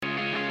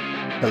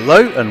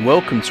Hello and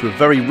welcome to a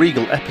very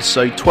regal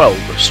episode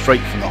 12 of Straight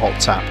from the Hot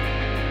Tap.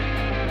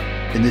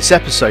 In this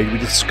episode we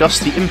discuss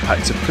the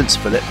impact of Prince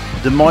Philip,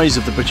 the demise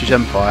of the British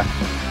Empire,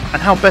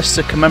 and how best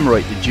to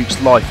commemorate the Duke's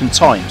life and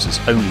times as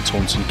only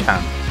Taunton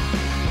can.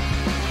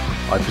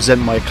 I present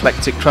my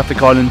eclectic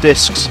Traffic Island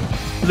discs.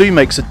 Lou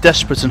makes a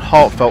desperate and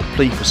heartfelt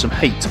plea for some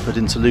hate to put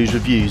into Lou's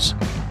reviews.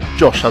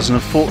 Josh has an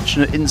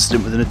unfortunate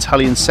incident with an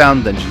Italian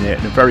sound engineer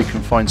in a very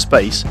confined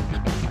space,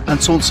 and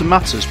Taunton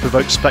Matters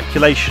provokes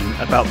speculation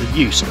about the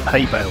use of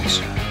hay bales.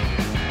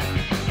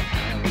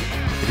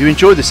 If you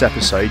enjoyed this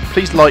episode,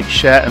 please like,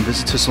 share and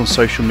visit us on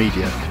social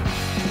media.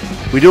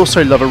 We'd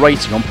also love a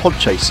rating on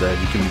Podchaser if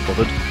you can be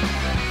bothered.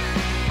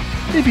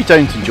 If you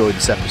don't enjoy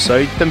this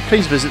episode, then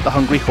please visit the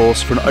Hungry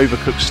Horse for an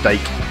overcooked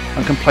steak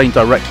and complain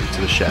directly to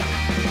the chef.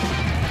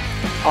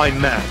 I'm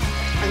Matt.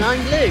 And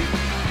I'm Lou.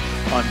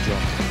 I'm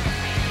John.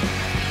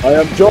 I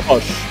am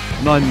Josh.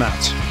 And I'm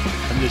Matt.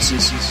 And this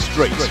is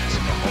Straight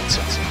from the Hot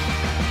Tap.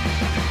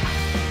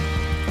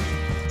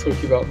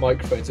 Talking about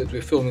microphones, that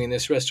we're filming in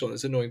this restaurant,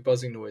 there's annoying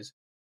buzzing noise.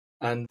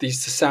 And these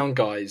sound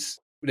guys,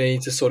 they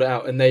need to sort it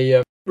out. And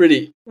they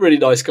really, really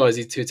nice guys,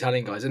 these two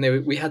Italian guys.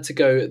 And we had to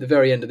go at the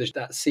very end of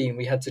that scene,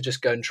 we had to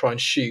just go and try and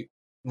shoot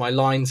my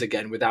lines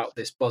again without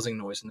this buzzing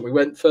noise. And we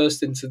went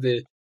first into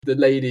the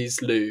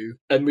ladies' loo,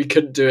 and we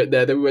couldn't do it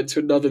there. Then we went to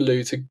another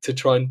loo to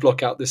try and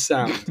block out this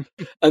sound.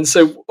 And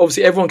so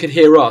obviously everyone could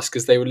hear us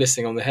because they were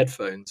listening on the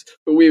headphones,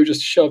 but we were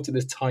just shoved in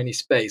this tiny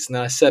space. And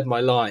then I said my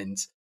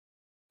lines,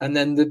 and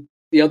then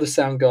the other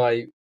sound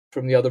guy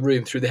from the other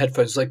room through the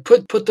headphones was like,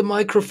 put the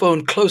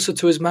microphone closer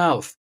to his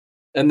mouth.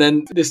 And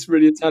then this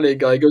really Italian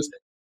guy goes,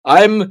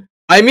 I'm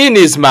in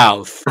his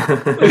mouth.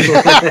 And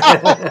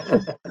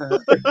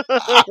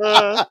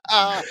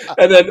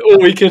then all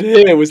we could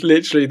hear was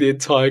literally the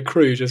entire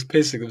crew just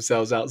pissing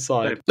themselves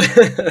outside.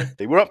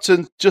 We're up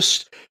to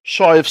just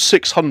shy of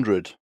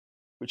 600,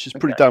 which is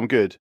pretty damn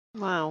good.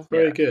 Wow.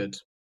 Very good.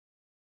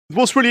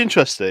 What's really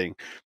interesting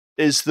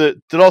is that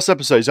the last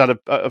episodes had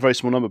a very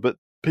small number, but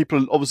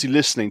people are obviously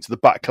listening to the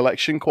back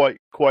collection quite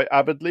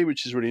avidly,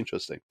 which is really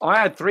interesting. I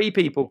had 3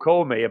 people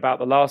call me about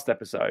the last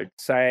episode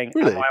saying,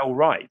 Really? Am I all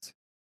right?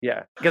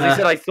 Yeah. Because they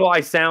said I thought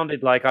I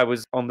sounded like I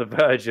was on the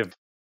verge of,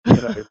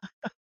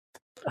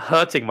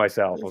 hurting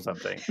myself or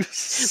something.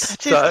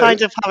 That is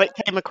kind of how it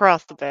came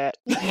across a bit.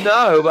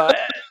 No, but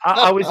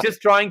I was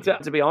just trying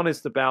to be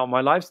honest about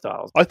my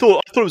lifestyles. I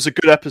thought it was a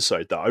good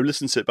episode, though. I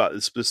listened to it back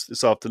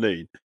this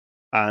afternoon,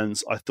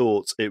 and I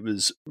thought it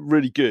was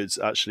really good,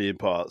 actually, in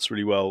parts.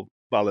 Really well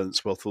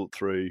balanced, well thought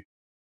through.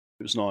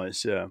 It was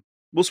nice, yeah.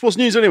 What's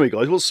news anyway,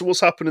 guys? What's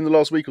happened in the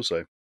last week or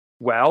so?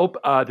 Well,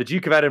 the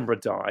Duke of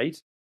Edinburgh died.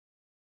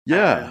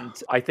 Yeah. And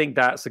I think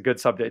that's a good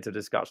subject of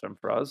discussion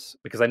for us,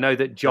 because I know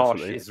that Josh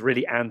Definitely. is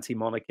really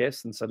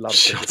anti-monarchist and so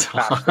loves to Shut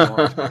bash the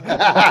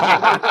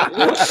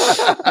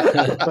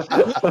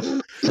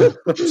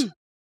monarchy.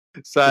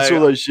 So It's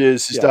all those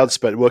years his dad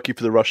spent working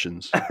for the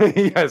Russians.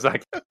 yeah,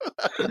 exactly.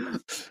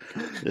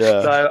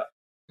 Yeah. So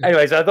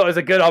anyway, so I thought it was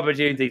a good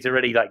opportunity to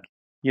really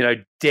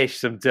dish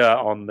some dirt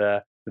on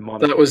the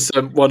monarchy. That was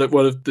one of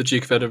the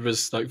Duke of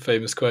Edinburgh's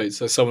famous quotes.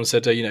 So someone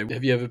said,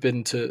 have you ever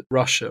been to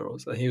Russia?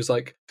 And he was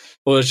like,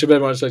 well, I should very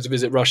much like to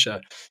visit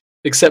Russia,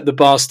 except the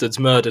bastards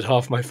murdered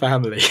half my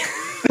family.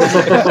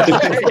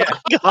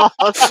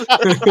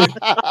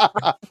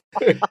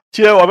 Do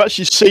you know, I've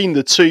actually seen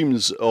the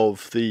tombs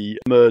of the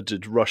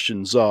murdered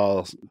Russian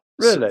Tsars.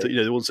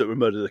 Really? The ones that were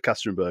murdered at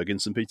Ekaterinburg in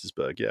St.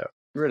 Petersburg, yeah.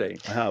 Really?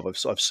 I have.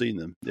 I've seen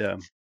them, yeah.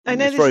 I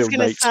know It's this very is going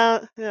to ornate.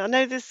 sound. I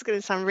know this is going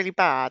to sound really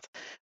bad,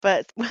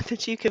 but when the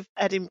Duke of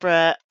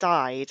Edinburgh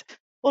died,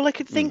 all I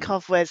could think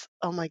of was,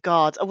 "Oh my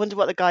God! I wonder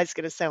what the guy's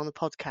going to say on the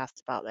podcast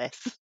about this."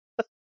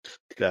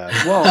 Yeah,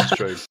 Well, that's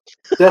true.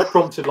 that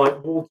prompted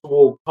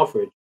wall-to-wall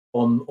coverage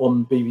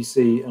on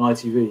BBC and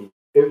ITV.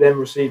 It then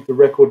received the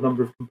record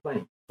number of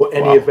complaints for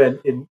any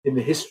event in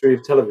the history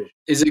of television.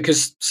 Is it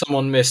because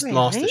someone missed Really?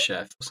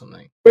 MasterChef or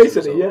something?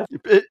 Basically, yeah.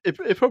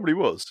 It probably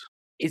was.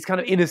 It's kind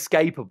of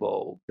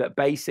inescapable that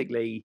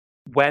basically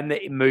when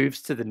it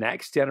moves to the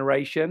next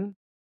generation,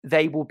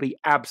 they will be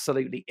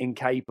absolutely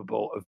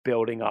incapable of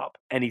building up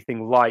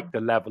anything like the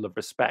level of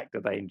respect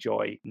that they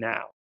enjoy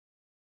now.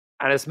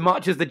 And as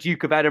much as the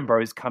Duke of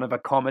Edinburgh is kind of a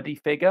comedy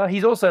figure,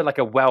 he's also like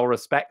a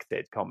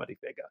well-respected comedy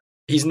figure.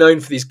 He's known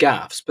for these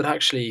gaffes, but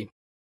actually,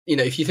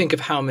 if you think of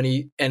how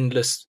many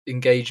endless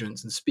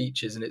engagements and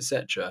speeches and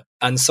etc.,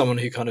 and someone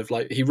who kind of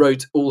he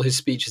wrote all his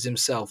speeches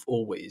himself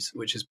always,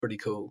 which is pretty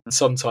cool. And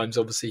sometimes,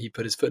 obviously, he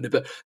put his foot in it.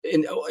 But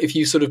if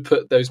you sort of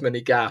put those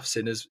many gaffes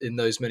in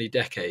those many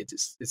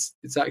decades,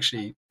 it's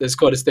actually there was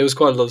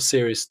quite a lot of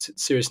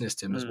seriousness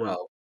to him as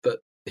well. But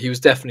he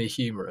was definitely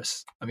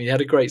humorous. I mean, he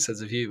had a great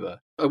sense of humor.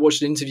 I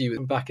watched an interview with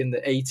him back in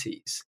the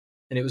 80s,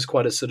 and it was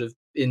quite a sort of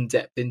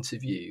in-depth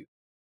interview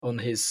on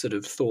his sort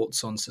of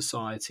thoughts on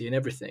society and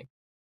everything.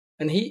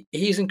 And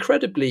he's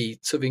incredibly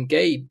sort of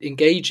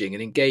engaging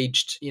and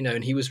engaged,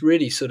 and he was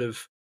really sort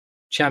of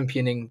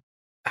championing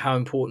how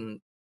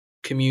important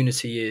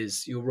community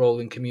is, your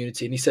role in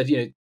community. And he said,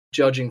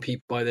 judging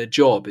people by their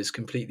job is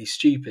completely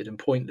stupid and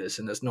pointless,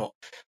 and that's not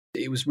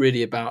It was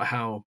really about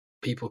how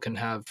people can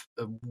have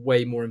a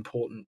way more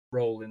important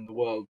role in the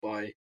world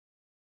by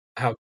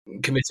how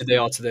committed they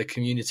are to their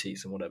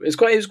communities and whatever. It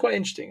was quite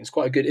interesting. It's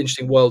quite a good,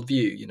 interesting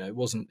worldview. It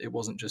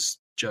wasn't just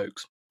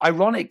jokes.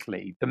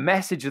 Ironically, the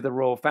message of the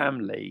royal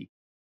family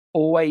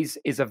always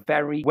is a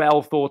very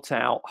well thought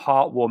out,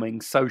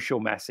 heartwarming social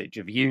message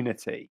of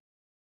unity,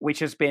 which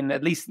has been,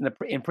 at least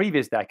in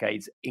previous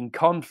decades, in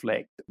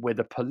conflict with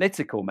a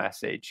political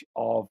message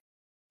of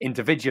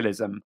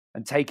individualism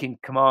and taking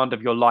command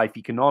of your life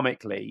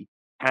economically.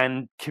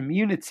 And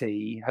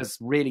community has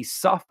really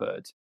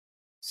suffered.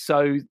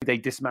 So they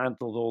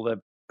dismantled all the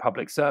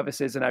public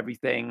services and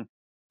everything,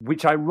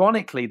 which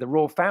ironically the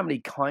royal family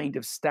kind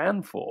of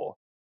stand for.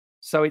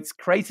 So it's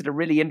created a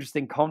really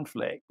interesting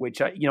conflict, which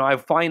I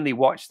finally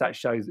watched that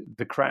show,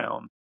 The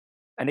Crown,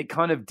 and it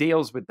kind of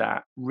deals with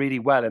that really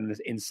well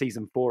in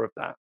season 4 of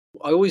that.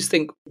 I always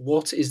think,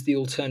 what is the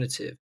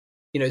alternative?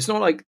 It's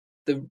not like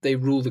they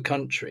rule the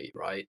country,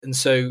 right? And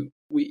so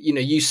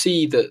you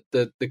see that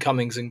the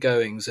comings and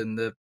goings and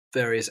the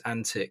various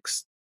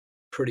antics,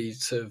 pretty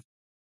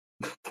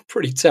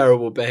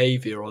terrible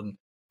behaviour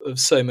of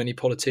so many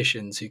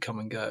politicians who come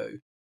and go,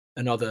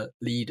 and other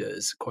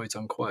leaders, quote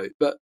unquote.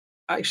 But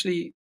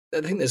actually, I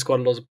think there's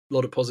quite a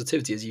lot of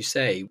positivity, as you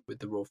say, with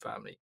the royal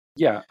family.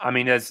 Yeah, I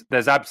mean,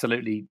 there's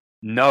absolutely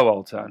no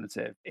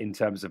alternative in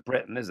terms of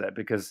Britain, is there?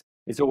 Because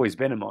it's always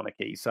been a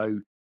monarchy, so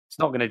it's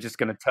not going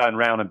to turn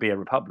around and be a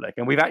republic.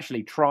 And we've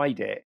actually tried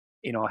it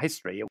in our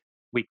history.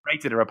 We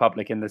created a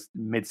republic in the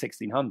mid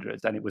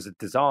 1600s, and it was a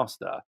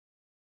disaster.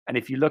 And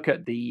if you look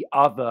at the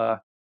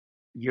other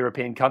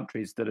European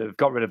countries that have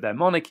got rid of their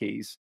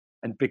monarchies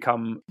and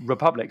become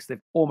republics, they've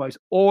almost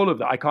all of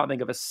them. I can't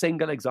think of a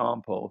single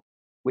example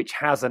which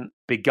hasn't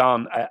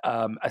begun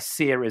a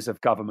series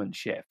of government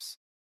shifts.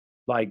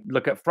 Like,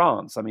 look at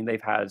France. I mean, they've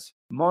had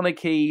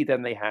monarchy,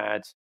 then they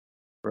had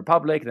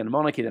republic, then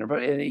monarchy, then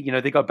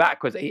they go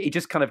backwards. It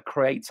just kind of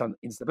creates some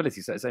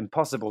instability. So it's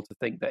impossible to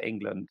think that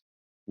England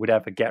would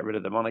ever get rid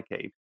of the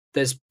monarchy.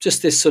 There's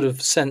just this sort of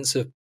sense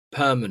of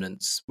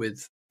permanence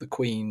with the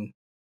Queen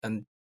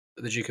and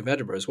the Duke of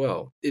Edinburgh as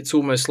well. It's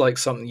almost like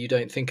something you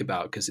don't think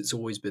about because it's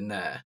always been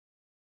there.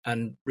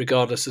 And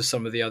regardless of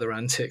some of the other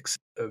antics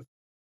of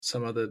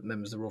some other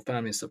members of the royal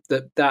family and stuff,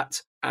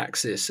 that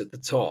axis at the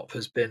top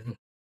has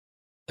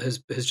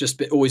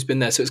just always been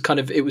there. So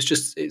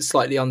it's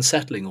slightly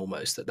unsettling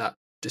almost that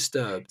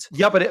disturbed.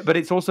 Yeah, but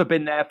it's also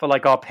been there for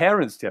like our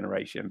parents'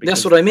 generation.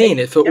 That's what I mean.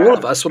 All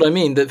of us, what I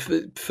mean, that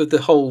for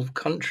the whole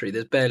country,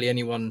 there's barely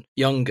anyone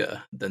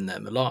younger than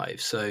them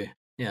alive. So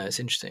yeah, it's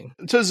interesting.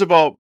 In terms of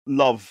our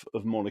love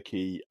of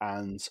monarchy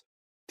and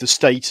the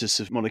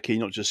status of monarchy,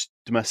 not just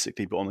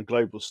domestically but on the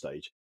global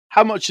stage,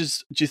 how much do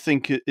you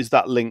think is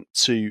that linked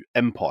to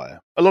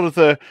empire? A lot of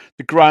the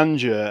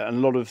grandeur and a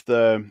lot of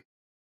the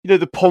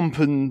pomp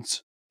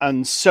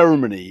and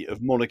ceremony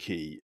of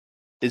monarchy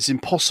is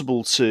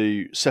impossible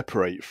to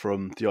separate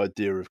from the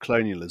idea of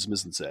colonialism,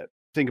 isn't it?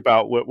 Think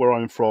about where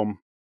I'm from.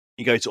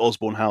 You go to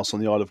Osborne House on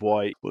the Isle of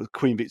Wight, with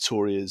Queen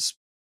Victoria's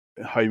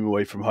home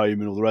away from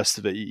home and all the rest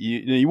of it.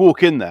 You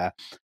walk in there,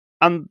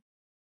 and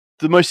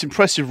the most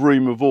impressive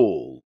room of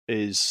all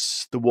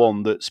is the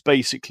one that's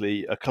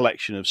basically a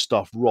collection of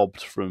stuff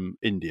robbed from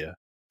India.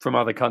 From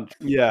other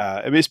countries.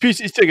 Yeah, I mean, it's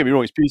beautiful. Don't get me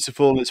wrong, it's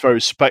beautiful and it's very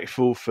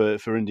respectful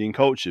for Indian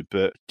culture,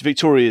 but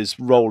Victoria's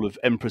role of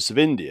Empress of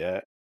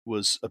India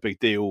was a big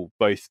deal,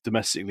 both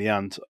domestically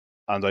and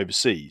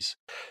overseas.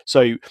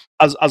 So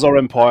as our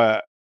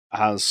empire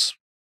has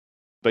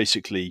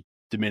basically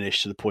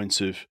diminished to the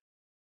point of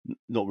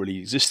not really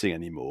existing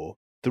anymore,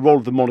 the role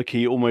of the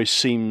monarchy almost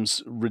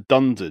seems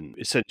redundant.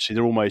 Essentially,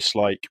 they're almost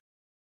like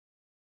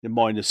the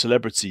minor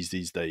celebrities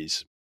these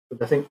days.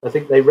 But I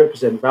think they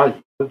represent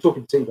value. I'm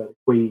talking to you about the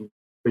Queen,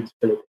 Prince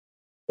Philip.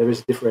 There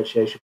is a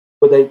differentiation,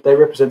 but they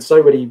represent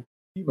so many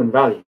human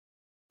values,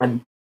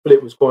 and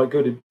Philip was quite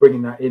good at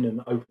bringing that in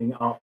and opening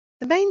it up.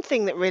 The main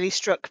thing that really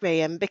struck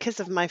me, and because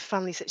of my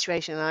family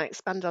situation, and I'll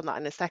expand on that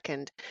in a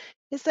second,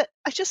 is that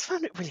I just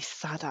found it really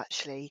sad,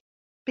 actually,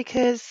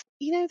 because,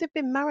 they've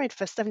been married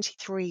for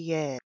 73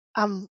 years,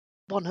 and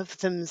one of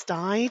them's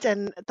died,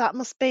 and that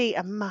must be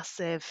a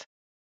massive,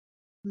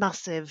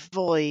 massive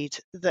void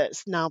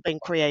that's now been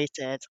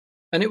created.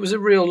 And it was a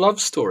real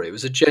love story. It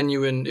was a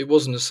genuine, it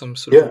wasn't some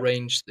sort of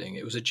arranged thing.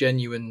 It was a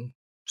genuine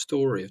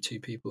story of two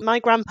people. My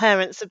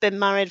grandparents have been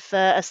married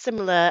for a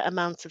similar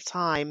amount of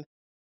time,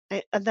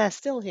 and they're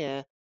still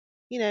here,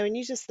 and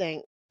you just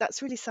think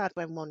that's really sad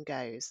when one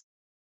goes.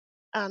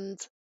 And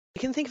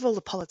you can think of all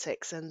the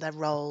politics and their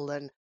role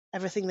and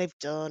everything they've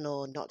done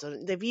or not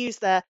done. They've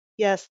used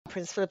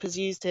Prince Philip has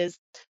used his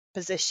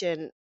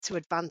position to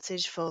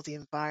advantage for the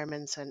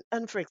environment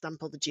and for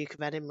example, the Duke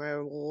of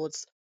Edinburgh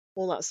Awards,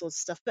 all that sort of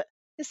stuff. But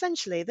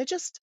essentially, they're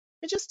just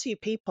two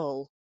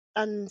people,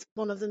 and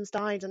one of them's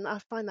died, and I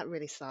find that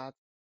really sad.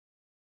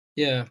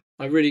 Yeah,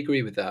 I really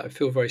agree with that. I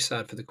feel very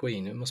sad for the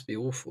Queen. It must be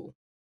awful.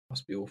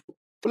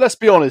 But let's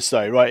be honest,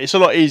 though, right? It's a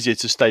lot easier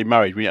to stay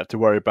married when you have to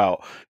worry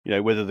about,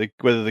 whether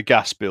the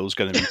gas bill's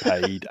going to be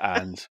paid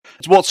and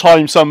what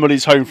time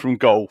somebody's home from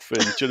golf,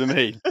 and do you know what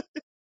I mean?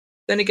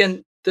 then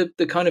again,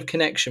 the kind of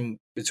connection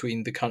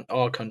between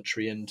our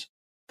country and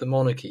the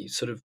monarchy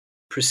sort of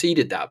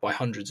preceded that by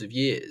hundreds of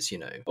years.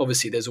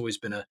 Obviously, there's always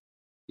been a,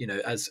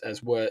 as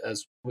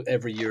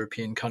every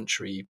European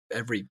country,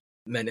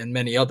 and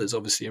many others,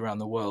 obviously around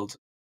the world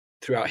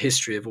throughout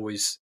history, have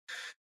always,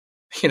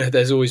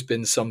 there's always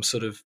been some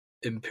sort of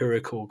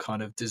empirical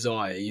kind of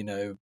desire,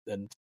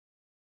 and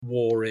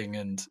warring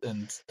and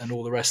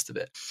all the rest of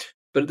it.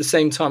 But at the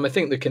same time, I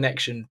think the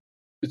connection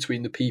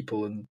between the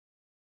people and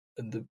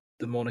the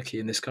monarchy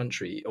in this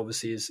country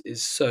obviously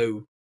is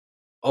so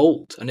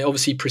old, and it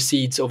obviously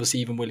precedes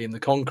even William the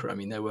Conqueror. I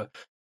mean, there were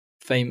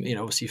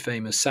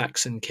famous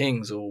Saxon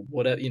kings or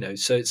whatever,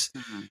 so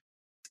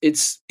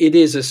it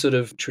is a sort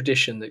of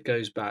tradition that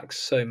goes back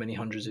so many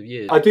hundreds of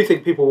years. I do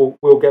think people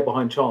will get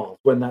behind Charles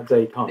when that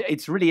day comes.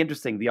 It's really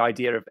interesting, the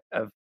idea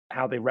of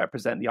how they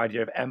represent the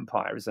idea of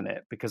empire, isn't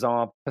it? Because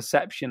our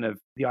perception of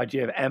the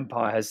idea of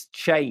empire has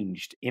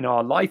changed in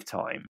our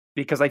lifetime.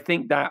 Because I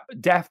think that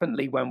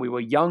definitely when we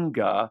were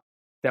younger,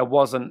 there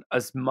wasn't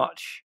as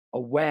much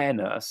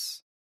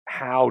awareness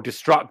how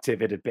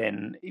destructive it had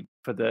been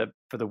for the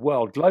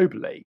world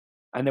globally.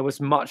 And there was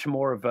much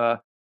more of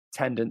a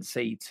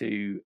tendency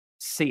to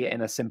see it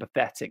in a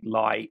sympathetic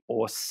light,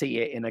 or see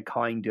it in a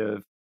kind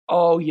of,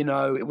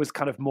 it was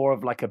kind of more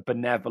of like a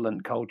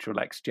benevolent cultural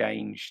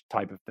exchange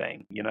type of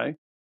thing,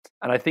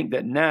 And I think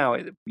that now,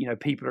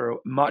 people are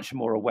much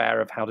more aware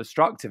of how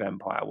destructive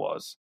empire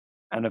was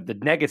and of the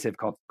negative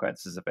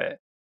consequences of it.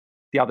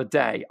 The other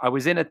day, I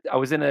was in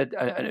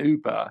an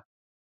Uber,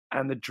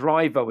 and the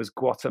driver was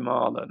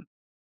Guatemalan,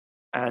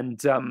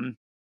 and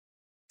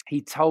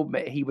he told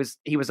me he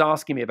was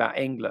asking me about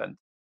England,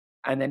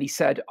 and then he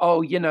said,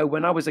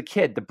 when I was a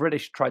kid, the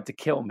British tried to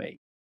kill me,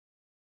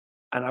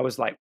 and I was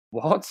like,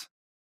 what?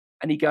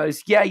 And he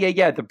goes,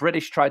 yeah, the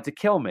British tried to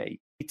kill me.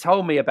 He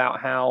told me about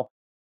how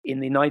in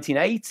the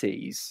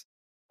 1980s,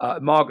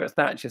 Margaret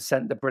Thatcher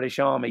sent the British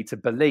Army to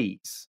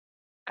Belize,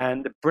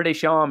 and the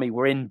British Army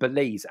were in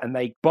Belize, and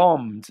they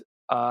bombed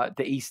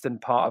the eastern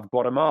part of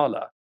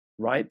Guatemala,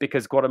 right?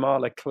 Because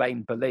Guatemala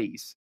claimed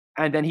Belize.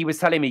 And then he was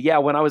telling me,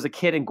 when I was a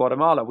kid in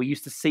Guatemala, we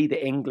used to see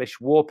the English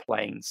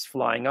warplanes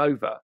flying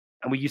over,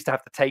 and we used to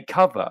have to take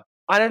cover.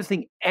 I don't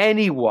think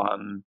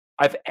anyone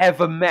I've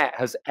ever met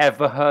has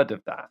ever heard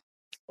of that.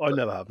 I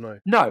never have, no.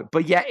 No,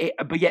 but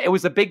it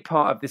was a big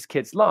part of this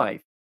kid's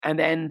life. And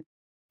then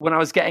when I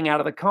was getting out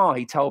of the car,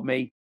 he told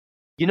me,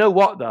 you know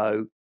what,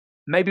 though?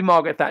 Maybe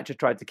Margaret Thatcher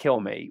tried to kill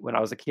me when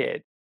I was a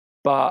kid,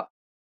 but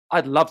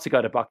I'd love to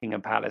go to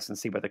Buckingham Palace and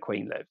see where the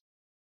Queen lives.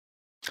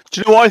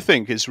 Do you know what I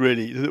think is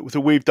really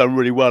that we've done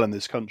really well in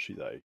this country,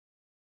 though?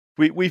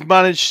 We've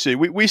managed to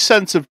we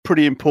sent a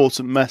pretty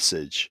important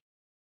message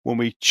when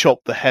we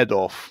chopped the head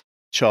off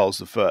Charles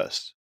I.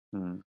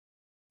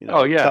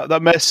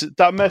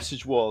 That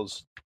message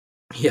was,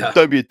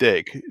 don't be a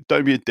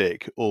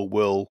dick, or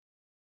we'll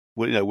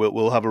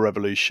have a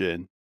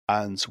revolution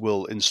and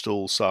we'll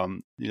install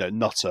some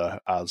nutter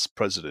as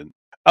president.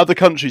 Other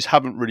countries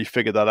haven't really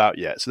figured that out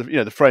yet. So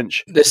the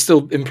French, they're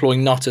still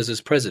employing nutters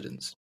as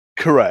presidents.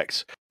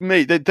 Correct.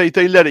 They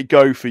let it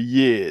go for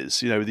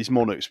years. With these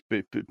monarchs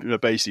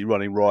basically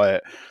running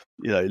riot,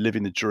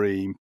 living the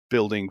dream,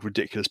 building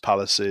ridiculous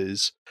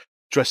palaces,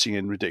 dressing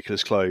in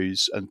ridiculous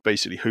clothes, and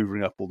basically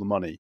hoovering up all the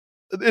money.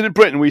 In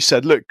Britain, we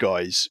said, look,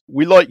 guys,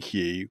 we like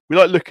you. We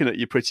like looking at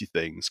your pretty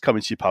things,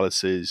 coming to your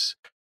palaces,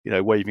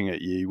 waving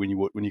at you when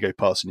you go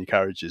past in your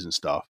carriages and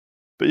stuff.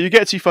 But you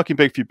get too fucking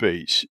big for your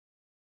boots,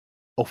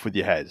 off with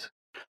your head.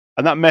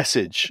 And that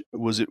message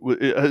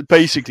it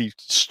basically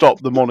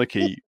stopped the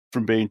monarchy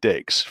from being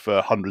dicks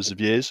for hundreds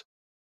of years.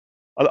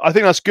 I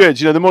think that's good.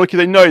 The monarchy,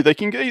 they know they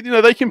can,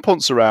 they can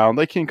ponce around.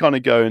 They can kind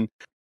of go and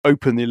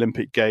open the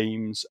Olympic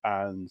Games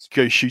and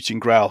go shooting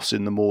grouse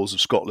in the moors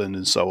of Scotland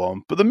and so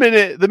on. But the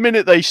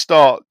minute they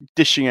start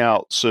dishing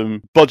out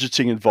some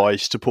budgeting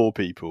advice to poor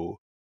people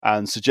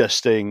and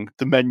suggesting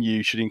the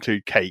menu should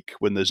include cake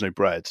when there's no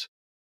bread,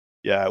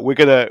 we're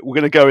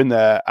gonna go in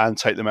there and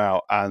take them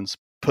out and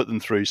put them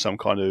through some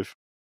kind of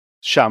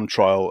sham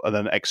trial and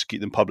then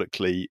execute them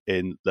publicly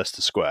in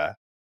Leicester Square.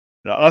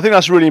 And I think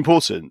that's really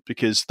important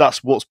because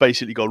that's what's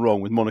basically gone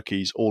wrong with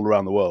monarchies all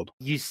around the world.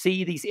 You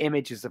see these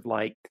images of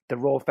like the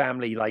royal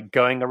family like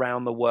going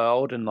around the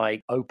world and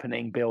like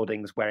opening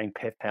buildings wearing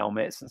pith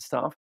helmets and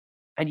stuff.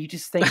 And you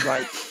just think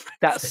like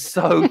that's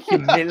so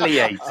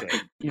humiliating.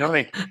 You know what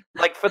I mean?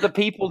 Like for the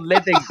people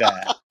living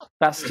there,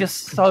 that's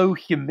just so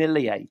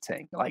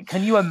humiliating. Like,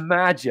 can you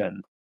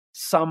imagine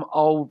some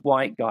old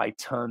white guy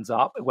turns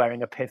up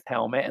wearing a pith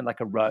helmet and like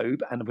a robe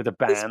and with a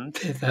band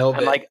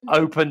and like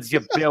opens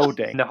your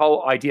building? The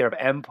whole idea of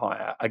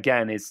empire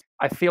again is,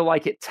 I feel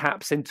like it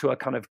taps into a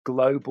kind of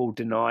global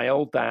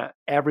denial that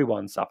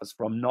everyone suffers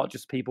from, not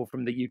just people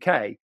from the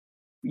UK.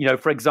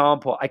 For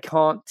example, I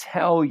can't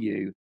tell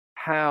you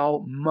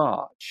how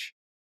much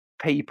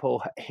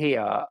people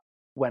here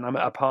when I'm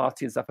at a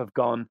party and stuff have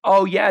gone,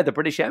 oh yeah, the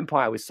British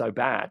Empire was so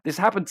bad. This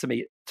happened to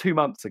me 2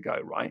 months ago,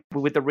 right?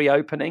 With the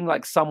reopening,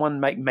 like someone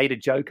made a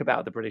joke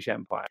about the British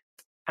Empire.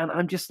 And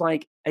I'm just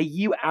like, are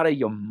you out of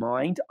your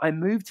mind? I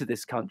moved to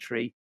this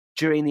country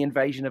during the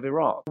invasion of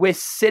Iraq. We're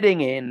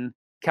sitting in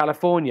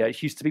California.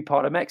 It used to be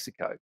part of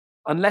Mexico.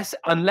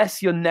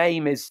 Unless your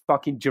name is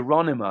fucking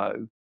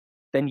Geronimo,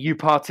 then you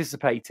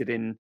participated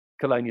in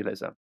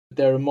colonialism.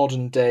 There are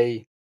modern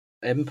day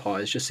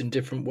empires just in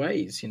different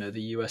ways. You know,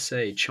 the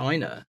USA,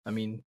 China. I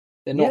mean,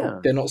 they're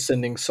not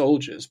sending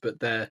soldiers, but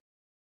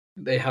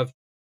they have,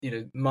 you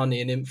know,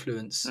 money and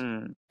influence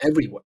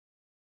everywhere.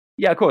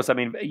 Yeah, of course. I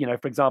mean, you know,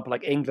 for example,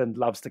 like England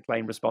loves to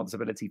claim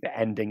responsibility for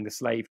ending the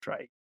slave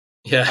trade.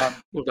 Yeah,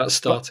 well, that's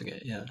starting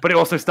it. Yeah, but it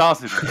also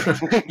started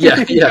it.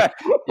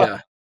 yeah.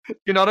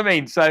 You know what I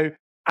mean? So,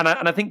 and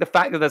I think the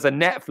fact that there's a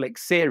Netflix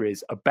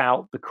series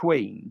about the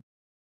Queen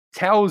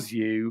tells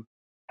you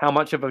how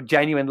much of a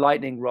genuine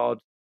lightning rod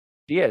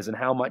she is and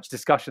how much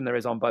discussion there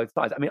is on both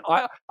sides. I mean,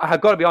 I have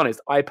got to be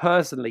honest, I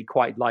personally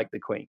quite like the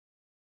Queen,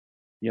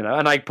 you know,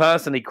 and I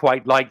personally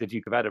quite like the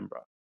Duke of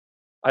Edinburgh.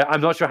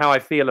 I'm not sure how I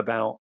feel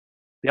about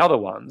the other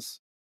ones.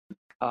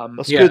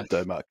 That's good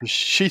though, Matt, because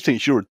she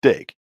thinks you're a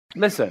dick.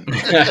 Listen,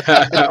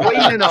 the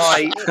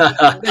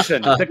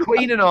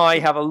Queen and I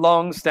have a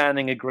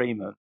long-standing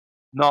agreement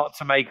not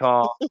to make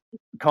our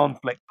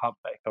conflict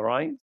public. All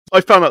right.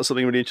 I found out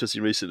something really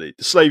interesting recently: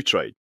 the slave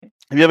trade.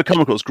 Have you ever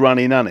come across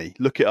Granny Nanny?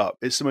 Look it up.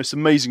 It's the most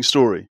amazing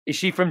story. Is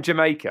she from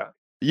Jamaica?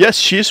 Yes,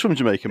 she is from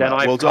Jamaica. Then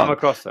Matt. I've come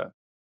across her.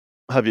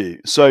 Have you?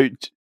 So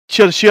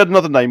she had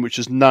another name, which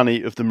was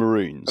Nanny of the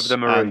Maroons.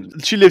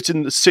 And she lived in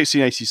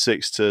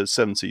 1686 to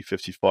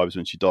 1755 is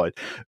when she died.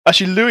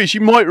 Actually, Louise,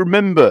 you might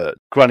remember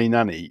Granny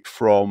Nanny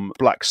from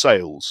Black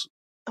Sails.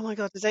 Oh my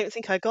God, I don't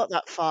think I got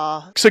that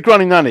far. So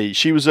Granny Nanny,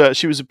 she was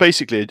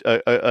basically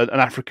an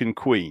African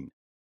queen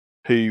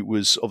who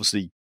was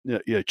obviously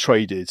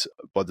traded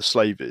by the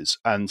slavers,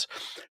 and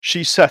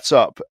she set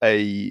up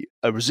a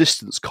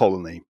resistance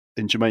colony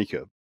in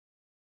Jamaica.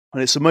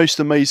 And it's the most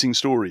amazing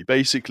story.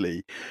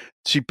 Basically,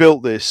 she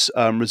built this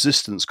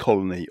resistance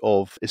colony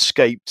of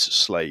escaped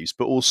slaves,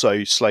 but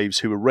also slaves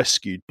who were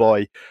rescued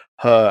by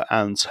her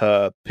and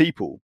her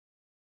people.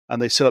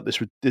 And they set up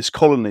this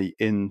colony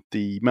in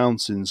the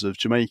mountains of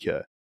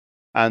Jamaica,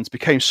 and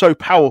became so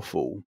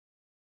powerful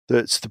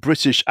that the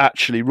British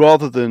actually,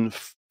 rather than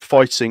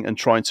fighting and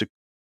trying to,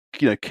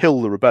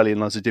 kill the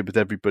rebellion as they did with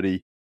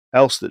everybody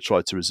else that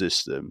tried to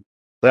resist them,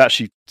 they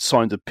actually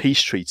signed a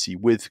peace treaty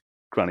with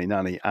Granny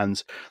Nanny,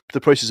 and the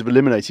process of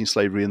eliminating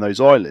slavery in those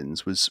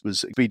islands was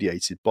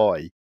expedited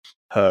by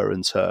her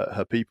and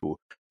her people.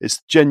 It's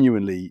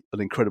genuinely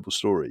an incredible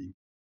story.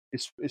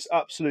 It's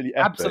absolutely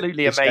epic.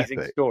 Absolutely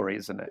amazing story,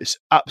 isn't it? It's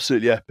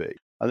absolutely epic.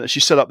 And she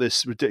set up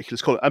this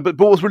ridiculous colony. But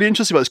what was really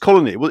interesting about this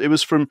colony, it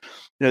was from,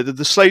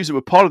 the slaves that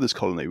were part of this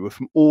colony were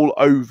from all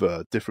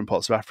over different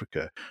parts of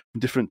Africa,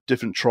 from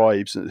different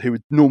tribes who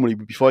would normally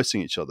be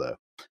fighting each other.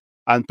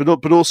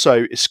 But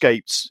also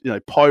escaped,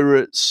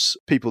 pirates,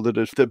 people that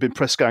had been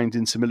press ganged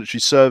into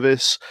military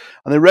service,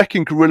 and they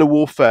reckon guerrilla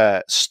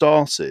warfare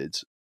started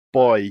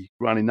by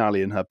Granny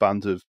Nanny and her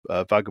band of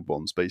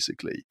vagabonds.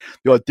 Basically,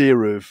 the idea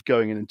of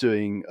going in and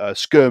doing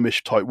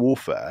skirmish type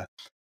warfare,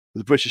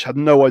 the British had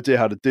no idea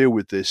how to deal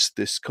with this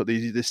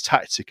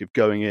tactic of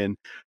going in,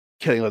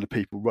 killing a lot of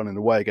people, running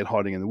away again,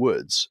 hiding in the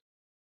woods.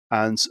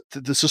 And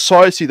the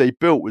society they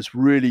built was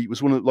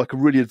one of a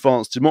really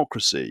advanced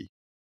democracy,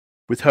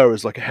 with her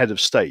as like a head of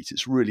state.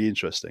 It's really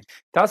interesting.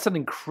 That's an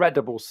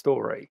incredible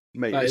story.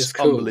 Mate, it's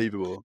cool.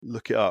 Unbelievable.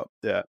 Look it up.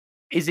 Yeah.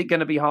 Is it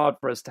going to be hard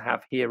for us to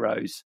have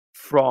heroes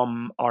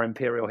from our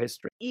imperial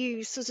history?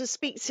 You sort of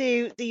speak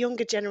to the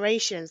younger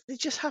generations, they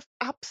just have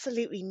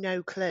absolutely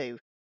no clue,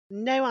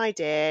 no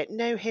idea,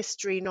 no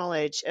history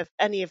knowledge of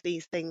any of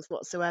these things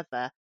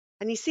whatsoever.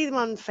 And you see them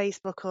on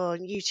Facebook or on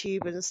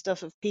YouTube and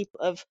stuff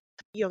of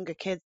younger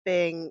kids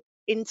being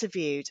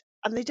interviewed,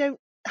 and they don't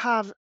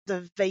have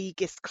the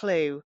vaguest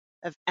clue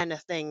of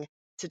anything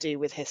to do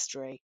with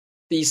history.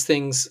 These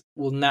things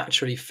will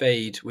naturally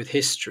fade with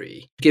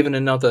history. Given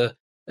another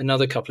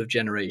couple of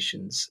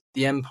generations,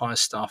 the empire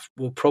stuff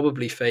will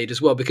probably fade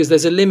as well, because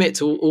there's a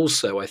limit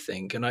also, I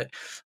think, and I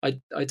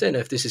don't know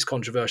if this is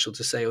controversial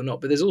to say or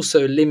not, but there's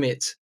also a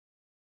limit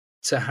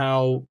to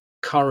how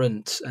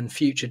current and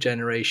future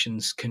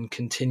generations can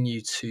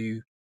continue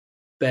to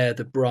bear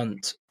the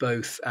brunt,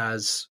 both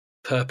as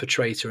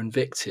perpetrator and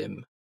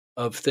victim,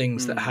 of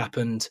things that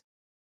happened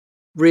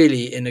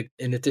really in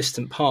a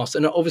distant past.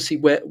 And obviously,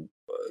 where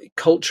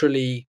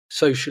culturally,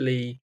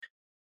 socially,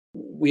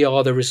 we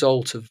are the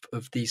result of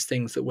these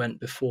things that went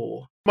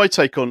before. My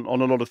take on a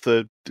lot of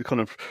the kind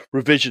of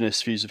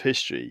revisionist views of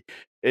history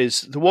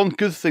is the one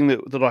good thing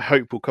that I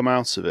hope will come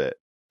out of it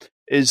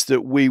is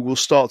that we will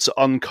start to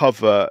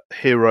uncover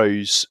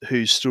heroes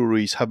whose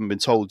stories haven't been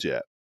told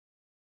yet.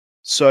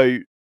 So,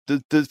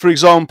 for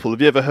example,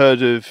 have you ever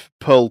heard of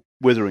Pearl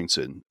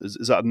Witherington?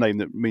 Is that a name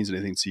that means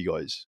anything to you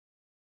guys?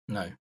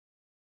 No.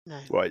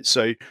 Right,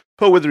 so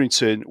Pearl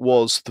Witherington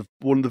was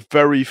one of the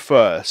very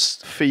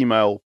first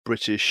female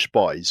British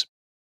spies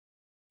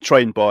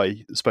trained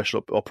by the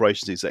Special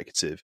Operations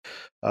Executive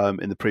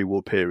in the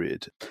pre-war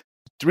period.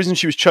 The reason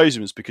she was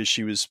chosen was because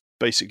she was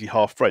basically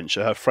half French.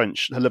 Her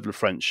level of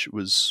French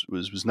was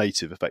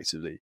native,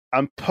 effectively.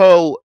 And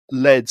Pearl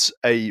led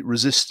a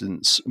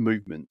resistance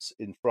movement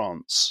in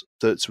France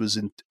that was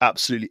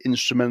absolutely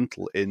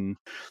instrumental in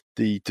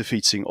the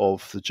defeating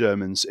of the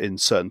Germans in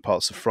certain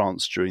parts of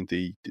France during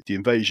the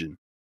invasion.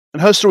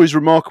 And her story is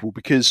remarkable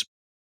because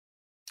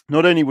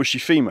not only was she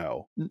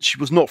female, she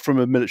was not from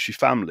a military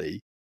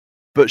family,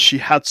 but she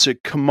had to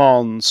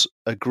command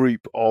a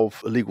group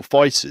of illegal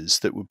fighters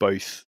that were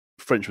both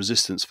French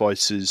resistance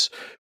fighters,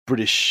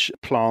 British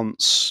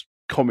plants,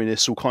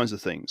 communists, all kinds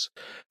of things.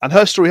 And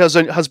her story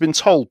has been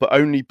told, but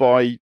only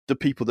by the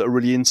people that are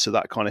really into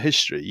that kind of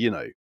history, you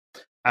know.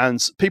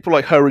 And people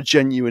like her are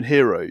genuine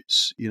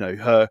heroes. You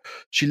know,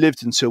 she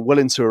lived well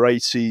into her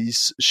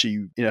 80s. She,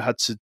 you know, had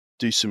to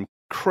do some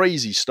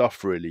crazy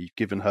stuff, really,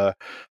 given her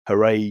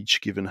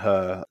age, given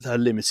her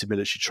limited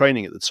military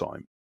training at the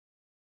time.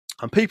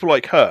 And people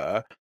like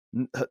her,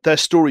 their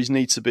stories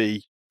need to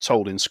be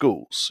told in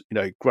schools. You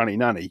know, Granny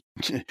Nanny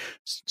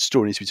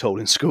story needs to be told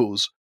in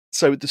schools.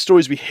 So the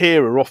stories we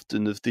hear are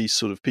often of these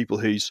sort of people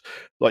who's,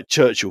 like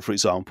Churchill, for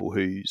example,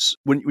 who's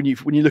when you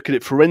look at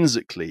it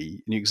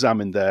forensically and you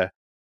examine their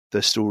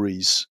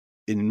stories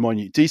in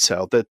minute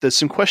detail, there's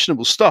some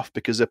questionable stuff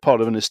because they're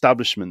part of an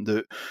establishment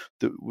that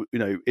you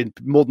know in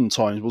modern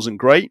times wasn't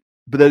great.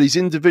 But they're these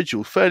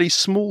individual, fairly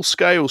small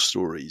scale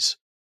stories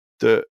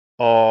that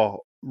are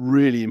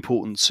really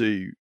important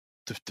to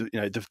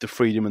the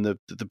freedom and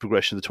the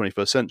progression of the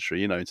 21st century.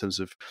 You know, in terms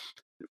of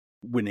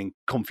winning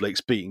conflicts,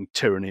 beating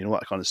tyranny, and all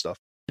that kind of stuff.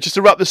 Just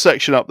to wrap this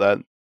section up,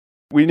 then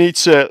we need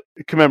to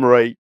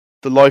commemorate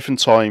the life and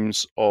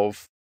times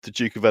of the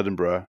Duke of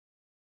Edinburgh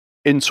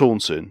in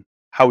Taunton.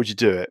 How would you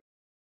do it,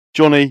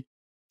 Johnny?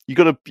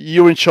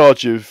 You're in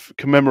charge of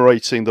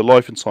commemorating the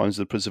life and times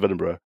of the Prince of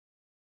Edinburgh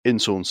in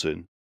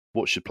Taunton.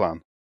 What's your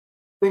plan?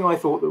 The thing I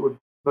thought that would be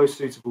most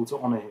suitable to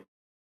honour him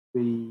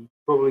would be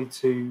probably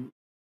to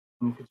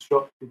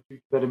construct the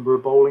Duke of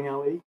Edinburgh bowling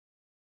alley.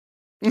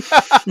 I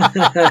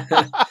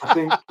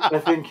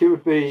think it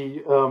would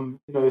be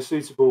a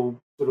suitable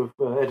sort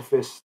of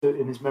edifice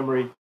in his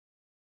memory.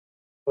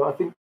 But I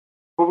think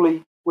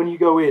probably when you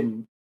go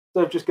in,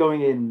 instead of just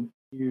going in,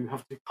 you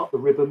have to cut the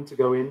ribbon to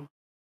go in,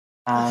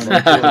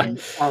 and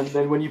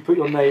then when you put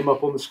your name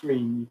up on the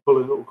screen, you pull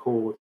a little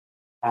cord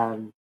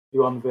and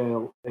you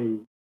unveil a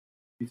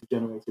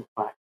computer-generated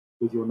plaque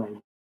with your name.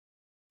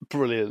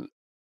 Brilliant.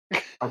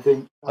 I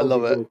think I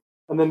love it. Good.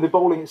 And then the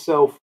bowling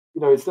itself,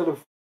 you know, instead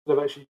of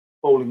actually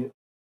bowling it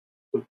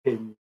with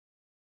pins,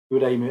 you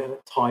would aim it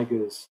at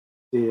tigers,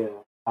 deer,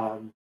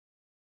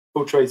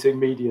 infiltrating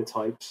media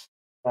types,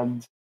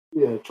 and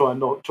try and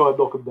knock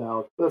them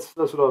down. That's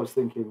what I was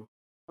thinking.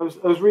 I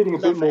was reading a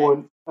bit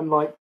more, and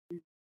like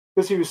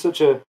because he was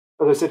such a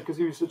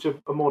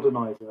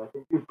modernizer, I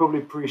think you'd probably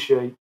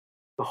appreciate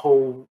the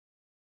whole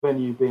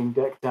venue being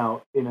decked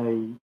out in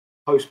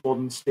a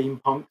postmodern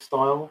steampunk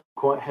style,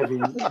 quite heavy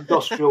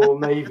industrial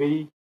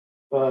navy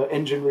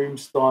engine room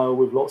style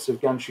with lots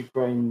of gantry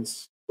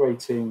cranes,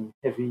 grating,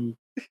 heavy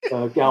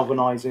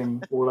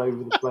galvanizing all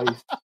over the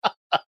place.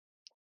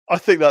 I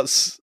think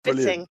that's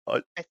brilliant.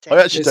 I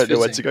actually don't know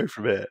where to go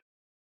from here.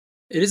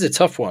 It is a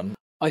tough one.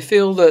 I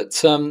feel that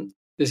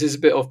this is a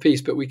bit off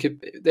piece, but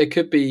there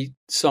could be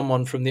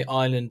someone from the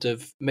island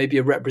of, maybe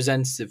a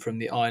representative from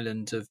the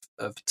island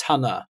of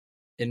Tanna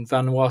in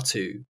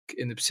Vanuatu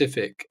in the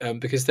Pacific,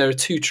 because there are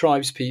two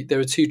tribes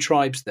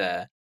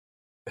there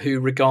who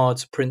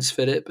regard Prince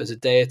Philip as a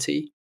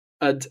deity.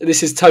 And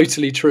this is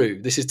totally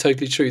true.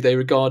 They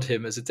regard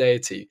him as a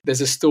deity.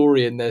 There's a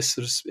story in their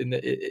sort of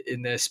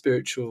in their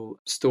spiritual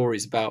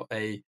stories about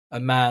a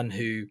man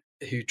who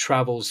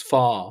travels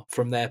far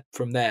from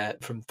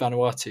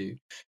Vanuatu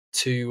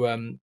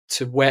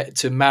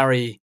to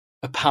marry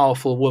a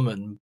powerful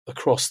woman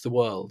across the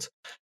world.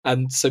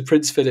 And so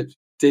Prince Philip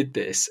did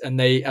this, and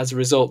as a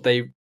result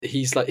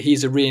he's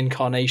a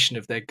reincarnation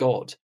of their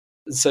god.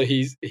 And so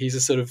he's a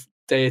sort of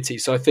deity.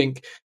 So I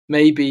think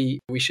maybe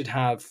we should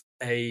have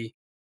a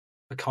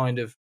kind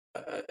of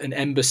an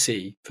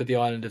embassy for the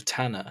island of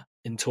Tanna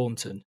in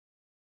Taunton.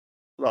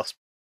 That's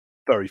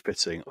very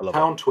fitting. I love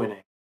town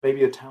twinning,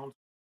 maybe a town.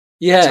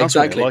 Yeah,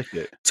 exactly. I like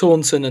it.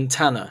 Taunton and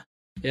Tanna.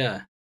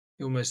 Yeah,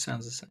 it almost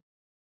sounds the same.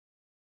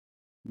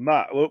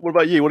 Matt, what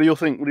about you? What are your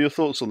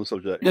thoughts on the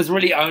subject? There's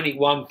really only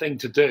one thing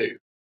to do,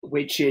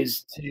 which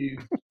is to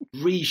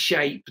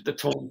reshape the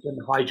Taunton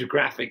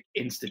Hydrographic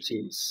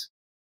Institute's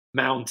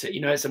mountain.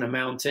 You know, it's on a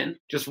mountain.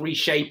 Just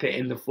reshape it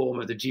in the form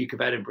of the Duke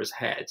of Edinburgh's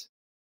head.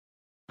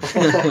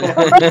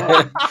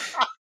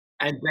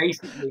 And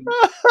basically,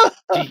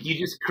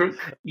 you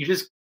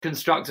just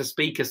construct a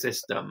speaker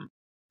system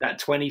that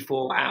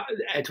 24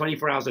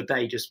 hours a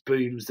day just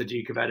booms the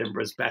Duke of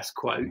Edinburgh's best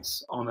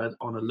quotes on a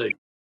loop.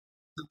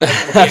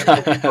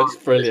 That's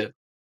brilliant.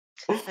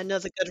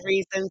 Another good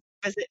reason to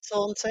visit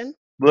Taunton.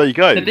 Well, there you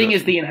go. The thing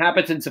is, the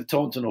inhabitants of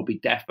Taunton will be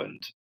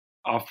deafened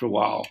after a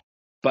while,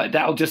 but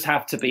that'll just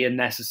have to be a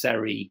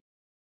necessary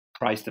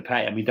price to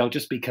pay. I mean, there'll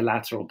just be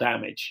collateral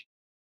damage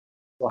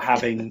for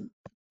having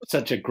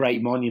such a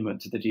great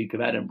monument to the Duke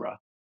of Edinburgh.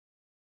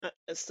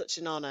 It's such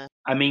an honour.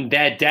 I mean,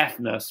 their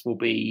deafness will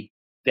be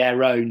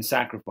their own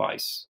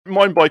sacrifice.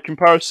 Mine, by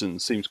comparison,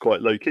 seems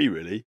quite low key,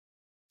 really.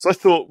 So I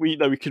thought we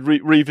could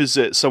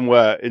revisit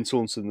somewhere in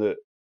Taunton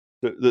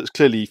that's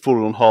clearly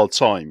fallen on hard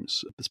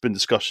times. It's been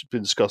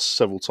discussed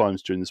several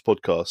times during this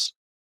podcast,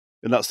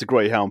 and that's the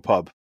Greyhound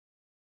pub.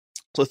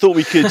 So I thought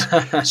we could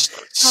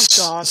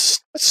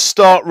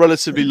start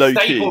relatively low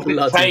key.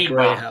 Bloody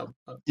Greyhound.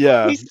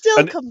 Yeah, We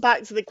still come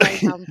back to the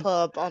Greyhound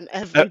pub on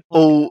every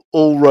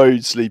all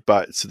roads lead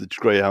back to the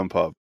Greyhound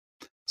pub.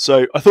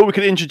 So I thought we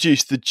could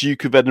introduce the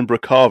Duke of Edinburgh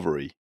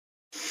Carvery.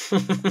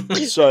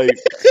 So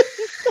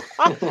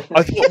I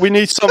thought we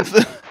need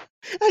something.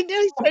 I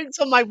nearly choked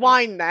on my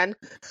wine then.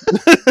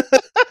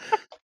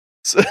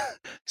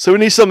 So we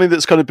need something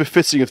that's kind of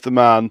befitting of the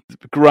man,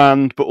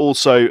 grand, but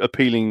also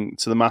appealing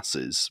to the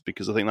masses,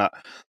 because I think that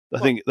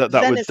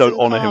would don't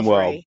honour him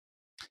well.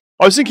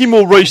 I was thinking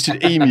more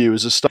roasted emu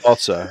as a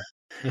starter,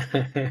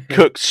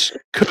 cooked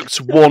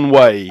one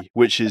way,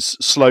 which is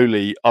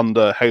slowly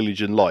under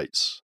halogen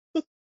lights.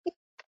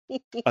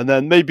 And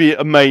then maybe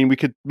a main, we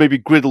could maybe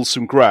griddle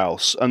some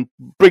grouse and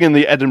bring in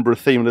the Edinburgh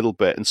theme a little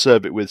bit and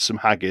serve it with some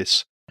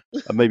haggis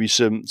and maybe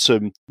some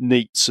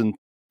neats and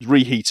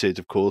reheated,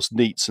 of course,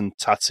 neats and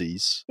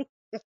tatties.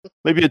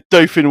 Maybe a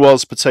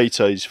dauphinoise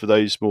potatoes for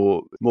those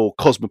more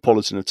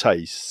cosmopolitan of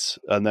tastes.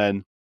 And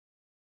then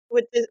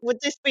would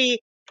this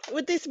be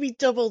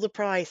double the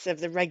price of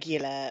the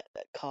regular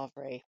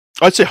carvery?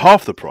 I'd say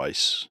half the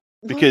price.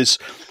 Because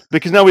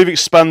now we've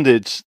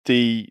expanded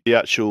the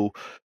actual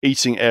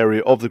eating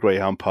area of the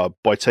Greyhound pub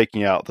by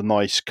taking out the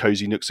nice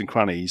cosy nooks and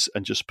crannies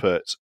and just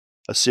put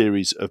a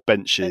series of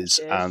benches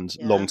and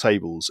long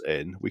tables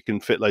in. We can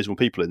fit loads more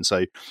people in.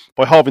 So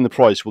by halving the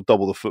price, we'll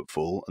double the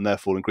footfall and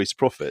therefore increase the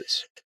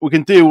profits. We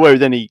can deal away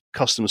with any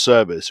customer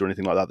service or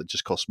anything like that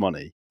just costs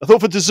money. I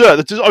thought for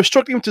dessert, I was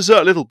struggling with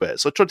dessert a little bit.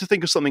 So I tried to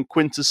think of something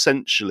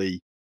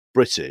quintessentially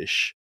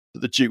British that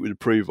the Duke would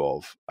approve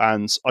of,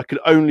 and I could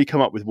only come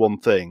up with one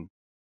thing,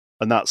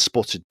 and that's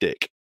spotted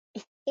dick.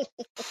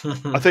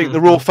 I think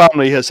the royal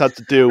family has had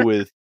to deal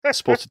with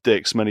spotted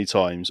dicks many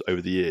times over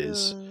the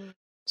years,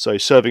 so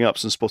serving up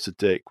some spotted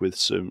dick with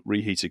some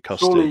reheated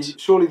custard.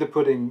 Surely the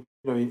pudding,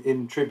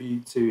 in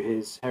tribute to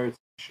his heritage,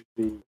 should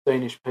be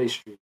Danish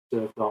pastry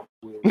served up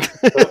with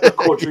a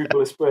quadruple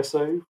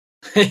espresso.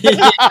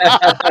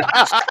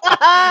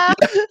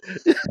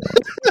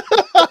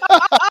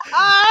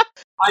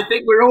 I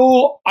think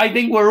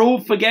we're all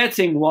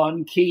forgetting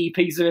one key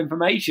piece of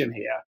information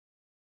here.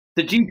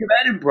 The Duke of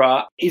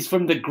Edinburgh is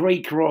from the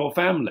Greek royal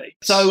family,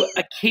 so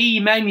a key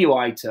menu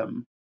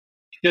item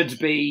should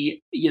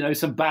be,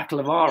 some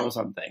baklava or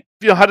something.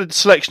 I had a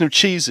selection of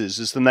cheeses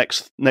as the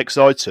next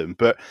item,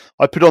 but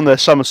I put on there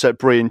Somerset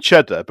brie and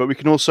cheddar. But we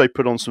can also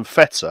put on some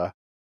feta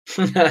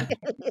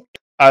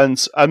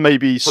and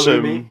maybe halloumi.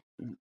 Some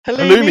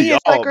halloumi. Is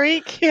that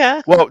Greek?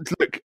 Yeah. Well,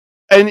 look.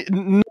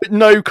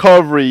 No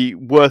carvery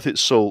worth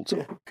its salt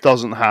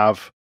doesn't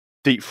have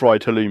deep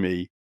fried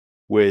halloumi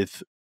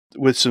with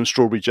some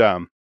strawberry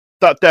jam.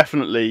 That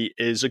definitely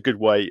is a good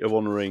way of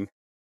honouring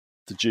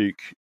the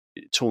Duke,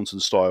 Taunton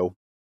style.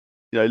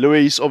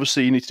 Louise,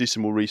 obviously you need to do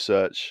some more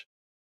research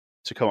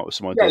to come up with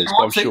some ideas.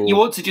 You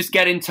want to just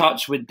get in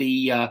touch with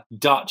the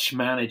Dutch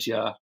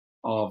manager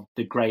of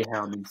the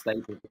Greyhound in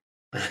Stapleton.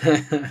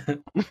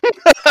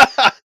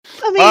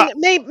 I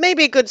mean,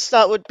 maybe a good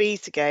start would be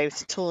to go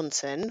to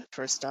Taunton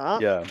for a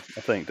start. Yeah,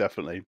 I think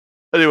definitely.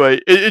 Anyway,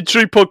 in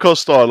true podcast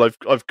style,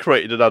 I've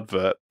created an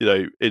advert,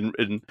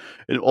 in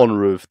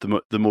honour of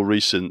the more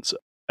recent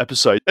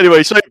episode.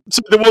 Anyway, so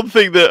the one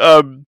thing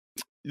that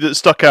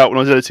stuck out when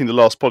I was editing the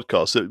last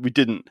podcast that we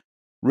didn't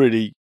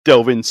really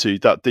delve into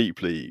that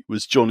deeply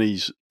was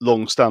Johnny's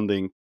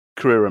long-standing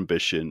career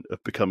ambition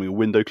of becoming a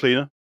window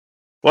cleaner.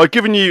 Well, I've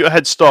given you a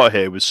head start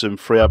here with some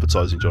free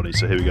advertising, Johnny,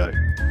 so here we go.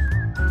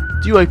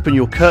 Do you open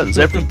your curtains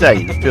every day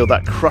and feel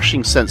that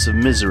crushing sense of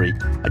misery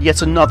at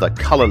yet another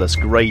colourless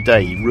grey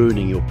day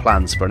ruining your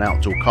plans for an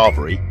outdoor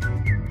carvery?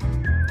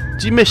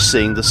 Do you miss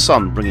seeing the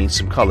sun bringing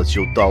some colour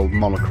to your dull,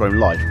 monochrome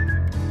life?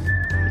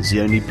 Is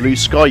the only blue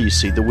sky you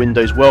see the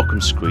Windows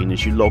welcome screen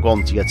as you log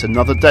on to yet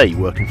another day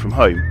working from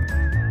home?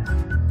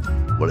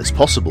 Well, it's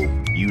possible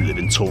you live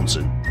in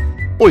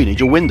Taunton, or you need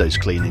your windows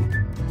cleaning.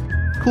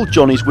 Call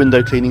Johnny's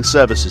Window Cleaning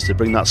Services to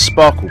bring that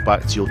sparkle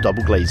back to your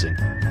double glazing.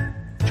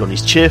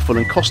 Johnny's cheerful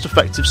and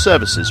cost-effective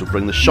services will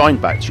bring the shine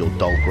back to your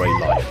dull grey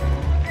life.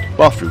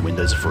 Bathroom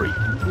windows are free.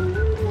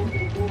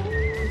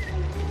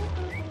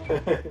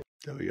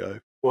 There we go.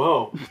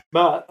 Wow,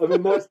 Matt! I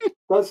mean,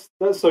 that's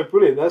so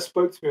brilliant. That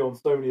spoke to me on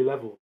so many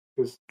levels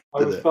because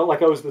I felt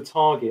like I was the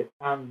target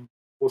and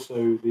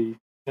also the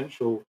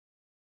potential,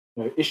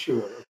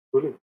 issuer.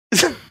 Brilliant.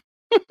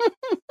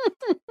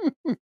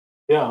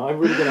 Yeah, I'm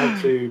really going to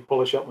have to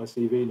polish up my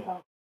CV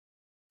now.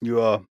 You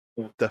are,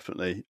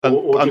 definitely.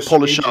 And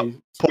polish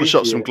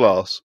up some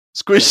glass.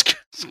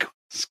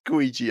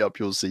 Squeegee up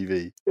your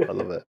CV. I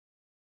love it.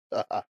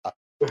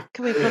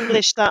 Can we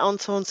publish that on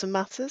Taunton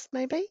Matters,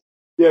 maybe?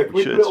 Yeah, can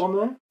we put it on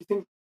there? Do you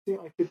think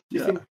I could? Do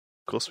you think of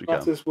course we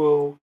Matters can.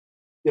 will,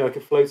 I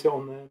could float it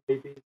on there,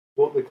 maybe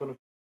what the kind of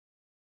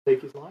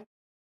take is like?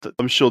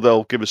 I'm sure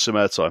they'll give us some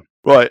airtime.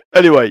 Right.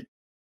 Anyway,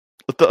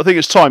 I think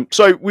it's time.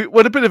 So we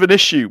had a bit of an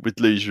issue with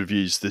Lou's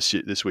reviews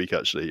this week.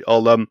 Actually,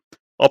 I'll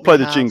play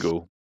the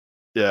jingle.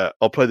 Yeah,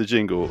 I'll play the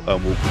jingle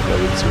and we'll go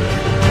into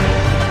it.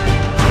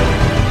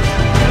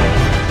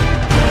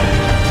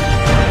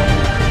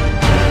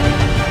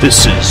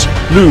 This is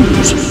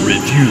Lou's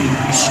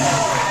Reviews.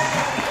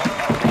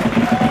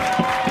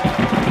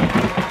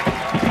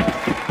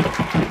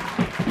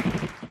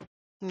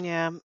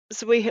 Yeah,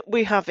 so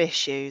we have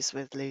issues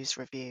with Lou's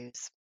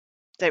reviews,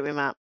 don't we,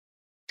 Matt?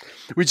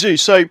 We do.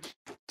 So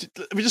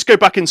let me just go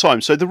back in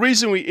time. So the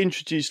reason we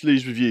introduced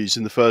Lou's Reviews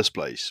in the first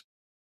place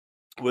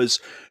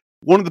was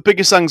one of the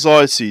biggest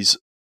anxieties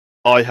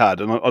I had,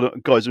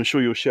 and guys, I'm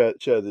sure you'll share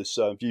this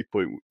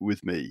viewpoint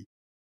with me,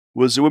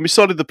 was when we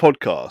started the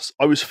podcast,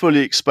 I was fully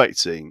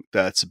expecting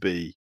there to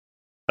be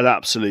an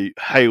absolute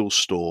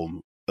hailstorm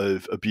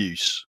of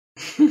abuse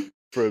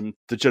from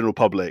the general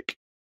public.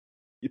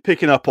 You're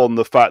picking up on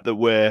the fact that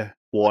we're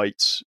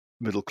white,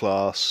 middle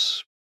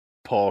class,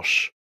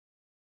 posh,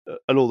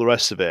 and all the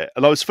rest of it.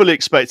 And I was fully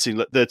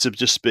expecting there to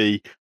just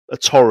be a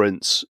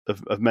torrent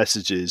of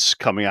messages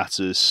coming at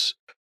us,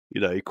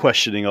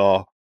 questioning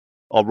our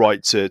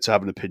right to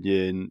have an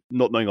opinion,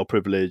 not knowing our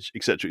privilege,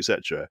 etc.,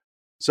 etc.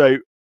 So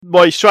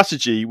my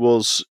strategy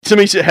was to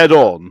meet it head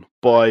on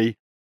by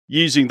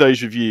using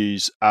those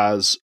reviews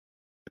as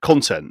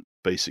content,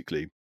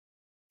 basically.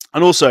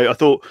 And also, I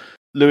thought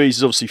Louise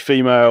is obviously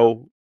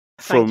female,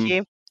 from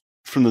the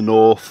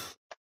north,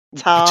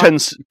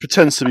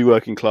 pretends to be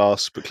working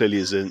class, but clearly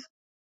isn't.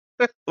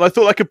 And I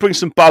thought I could bring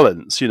some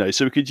balance,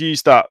 so we could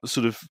use that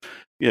sort of,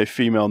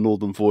 female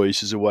northern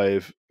voice as a way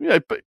of,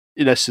 but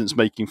in essence,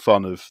 making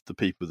fun of the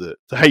people the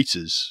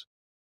haters.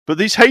 But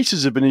these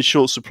haters have been in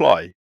short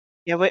supply.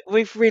 Yeah,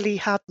 we've really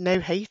had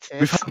no haters.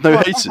 We've had no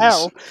haters.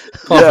 Apart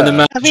from the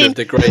manager of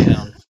the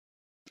Greyhound.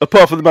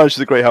 Apart from the manager of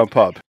the Greyhound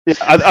pub. Yeah,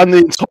 and the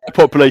entire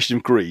population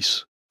of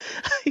Greece.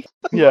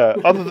 Yeah.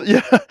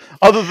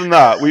 Other than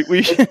that, we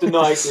let's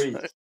deny Greece.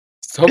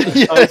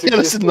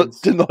 Let's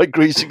deny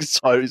Greece's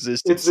entire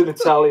existence. It's an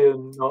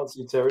Italian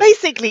Nazi territory.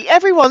 Basically,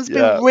 everyone's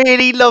been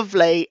really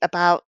lovely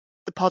about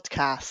the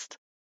podcast.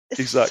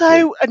 It's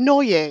so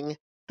annoying.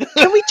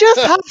 Can we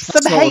just have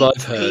some hate,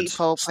 people, please?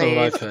 That's not what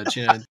I've heard.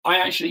 I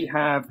actually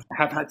have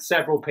had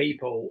several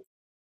people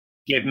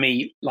give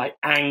me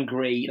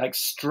angry,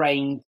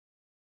 strained,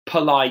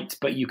 polite,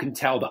 but you can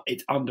tell that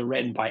it's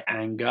underwritten by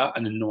anger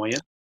and annoyance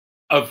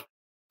of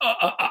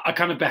a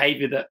kind of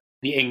behaviour that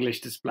the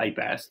English display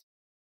best,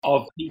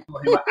 of people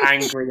who are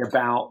angry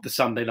about the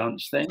Sunday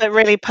lunch thing. They're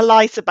really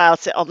polite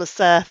about it on the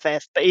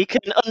surface, but you can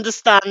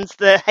understand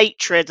the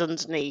hatred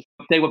underneath.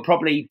 They were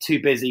probably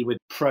too busy with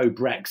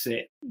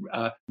pro-Brexit,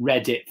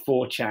 Reddit,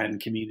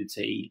 4chan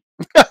community.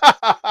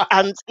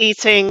 And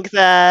eating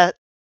their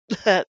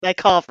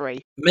carvery.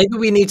 Maybe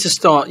we need to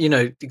start,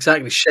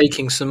 exactly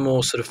shaking some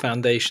more sort of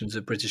foundations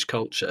of British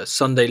culture.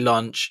 Sunday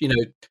lunch,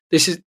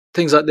 this is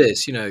things like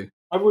this,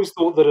 I've always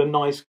thought that a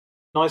nice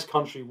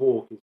country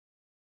walk is...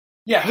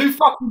 Yeah, who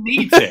fucking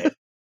needs it?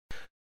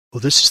 Well,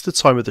 this is the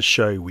time of the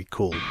show we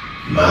call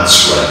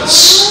Matt's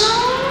Rants.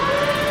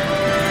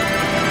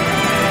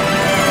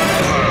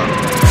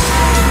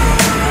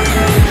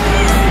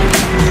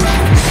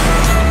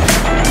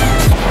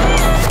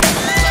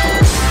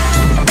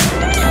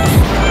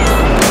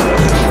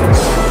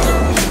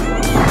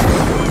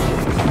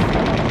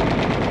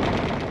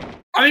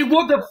 I mean,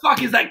 what the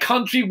fuck is that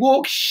country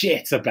walk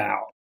shit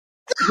about?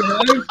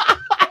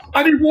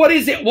 I mean, what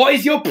is it? What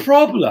is your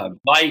problem?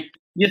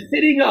 You're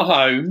sitting at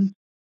home.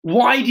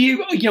 Why do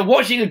you're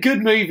watching a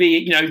good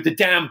movie, The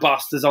Damn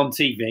Busters on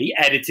TV,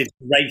 edited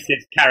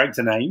racist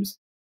character names,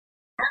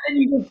 and then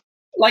you just,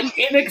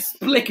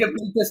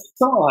 inexplicably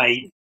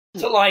decide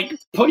to,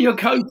 put your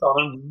coat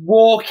on and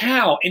walk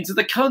out into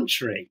the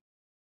country.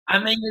 I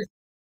mean,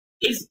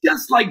 it's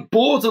just,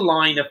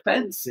 borderline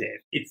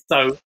offensive. It's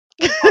so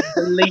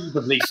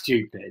unbelievably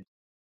stupid.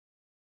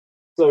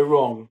 So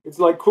wrong. It's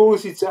like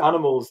cruelty to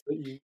animals that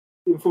you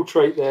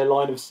infiltrate their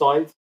line of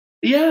sight.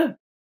 Yeah.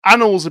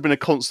 Animals have been a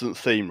constant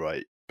theme,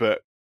 right?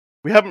 But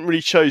we haven't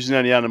really chosen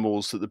any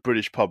animals that the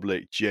British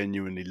public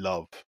genuinely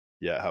love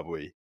yet, have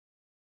we?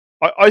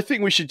 I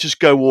think we should just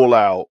go all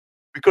out.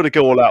 We've got to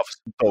go all out for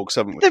some dogs,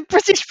 haven't we? The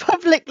British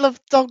public love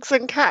dogs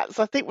and cats.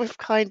 I think we've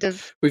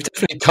We've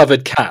definitely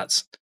covered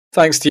cats.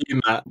 Thanks to you,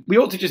 Matt. We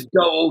ought to just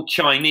go all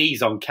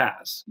Chinese on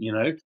cats,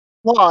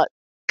 What?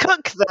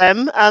 Cook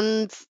them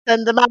and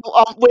send them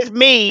out with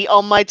me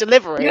on my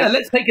delivery. Yeah,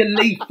 let's take a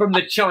leaf from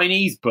the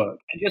Chinese book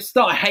and just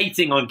start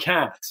hating on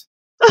cats.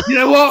 You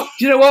know what?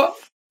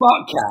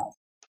 Fuck cats.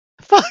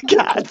 Fuck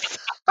cats.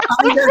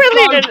 I mean,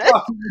 brilliant. So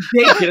fucking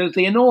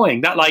ridiculously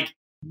annoying. That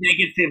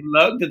negative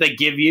look that they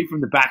give you from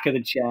the back of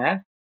the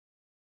chair.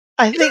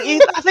 I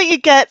think you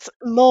get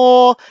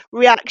more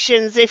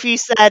reactions if you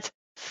said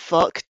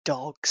 "fuck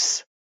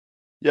dogs."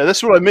 Yeah,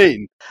 that's what I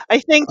mean. I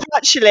think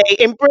actually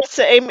in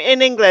Britain,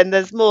 in England,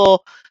 there's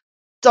more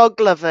dog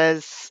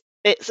lovers.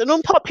 It's an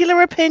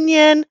unpopular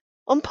opinion.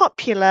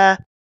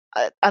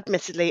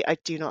 Admittedly, I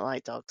do not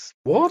like dogs.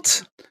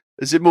 What?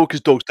 Is it more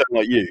because dogs don't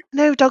like you?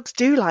 No, dogs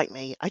do like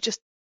me. I just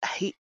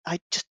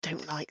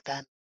don't like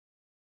them.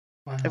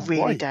 Wow. I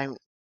really Why? don't.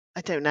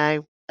 I don't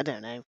know.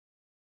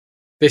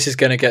 This is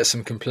going to get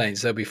some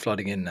complaints. They'll be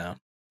flooding in now.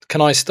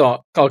 Can I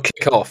start? I'll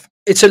kick off.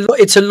 It's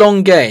a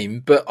long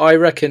game, but I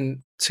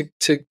reckon to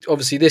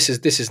obviously this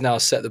is now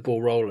set the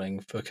ball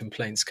rolling for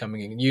complaints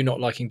coming in. You not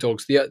liking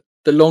dogs. The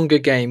longer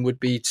game would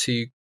be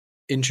to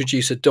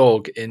introduce a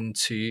dog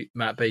into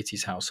Matt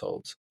Beatty's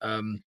household,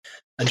 and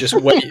just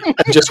wait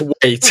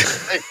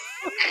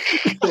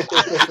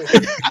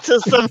So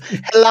some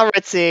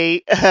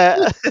hilarity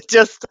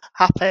just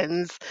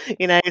happens.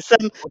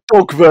 Some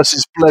Dog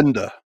versus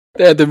blender.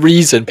 They're the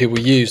reason people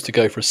use to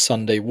go for a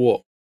Sunday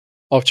walk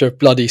after a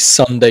bloody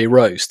Sunday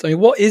roast. I mean,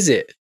 what is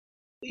it?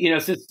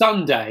 It's a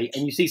Sunday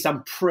and you see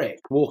some prick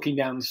walking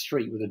down the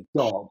street with a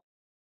dog.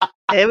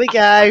 Here we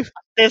go.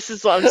 This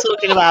is what I'm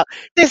talking about.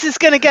 This is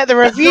going to get the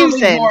reviews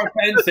Nothing in. more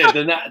offensive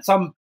than that.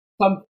 Some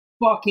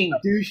fucking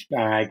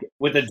douchebag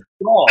with a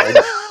dog,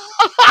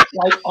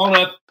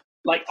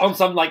 on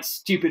some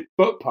stupid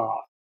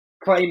footpath,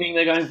 claiming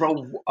they're going for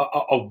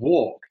a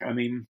walk. I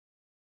mean,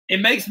 it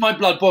makes my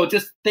blood boil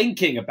just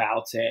thinking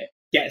about it.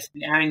 Gets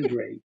me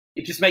angry.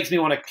 It just makes me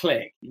want to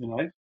click.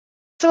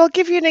 So I'll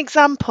give you an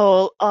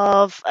example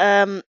of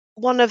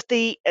one of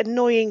the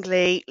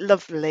annoyingly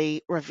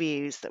lovely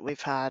reviews that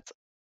we've had.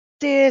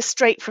 Dear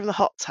Straight from the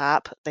Hot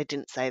Tap, they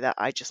didn't say that,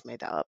 I just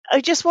made that up.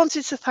 I just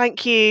wanted to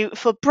thank you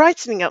for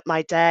brightening up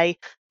my day.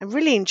 I'm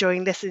really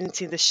enjoying listening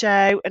to the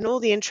show and all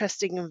the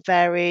interesting and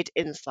varied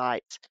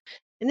insight.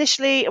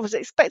 Initially, I was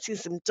expecting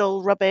some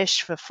dull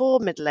rubbish for 4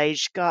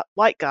 middle-aged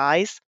white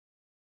guys,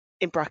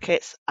 in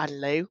brackets,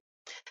 and Lou,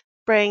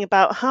 praying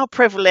about how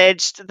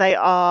privileged they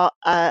are,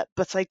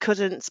 but I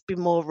couldn't be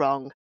more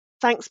wrong.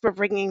 Thanks for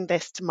bringing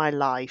this to my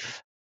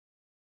life.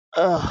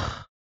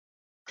 Ugh.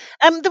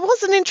 There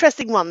was an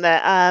interesting one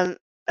that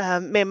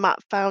me and Matt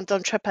found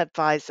on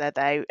TripAdvisor,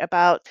 though,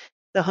 about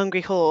the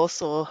hungry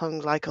horse, or hung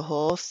like a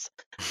horse,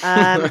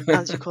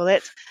 as you call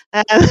it.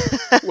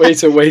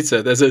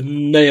 Waiter, there's a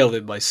nail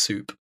in my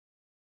soup.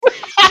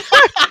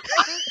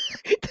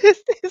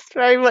 This is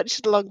very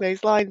much along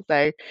those lines,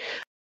 though.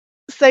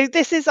 So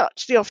this is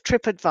actually off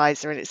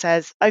TripAdvisor, and it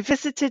says, I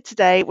visited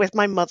today with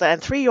my mother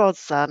and 3-year-old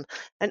son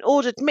and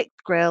ordered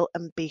mixed grill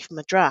and beef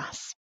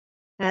madras.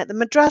 The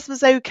madras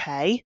was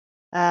okay,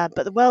 but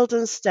the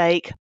well-done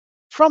steak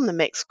from the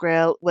mixed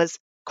grill was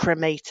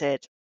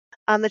cremated,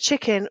 and the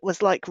chicken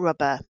was like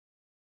rubber.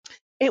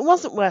 It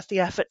wasn't worth the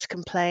effort to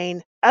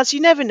complain, as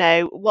you never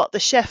know what the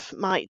chef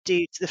might do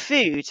to the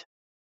food,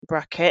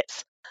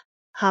 brackets.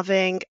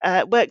 Having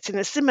worked in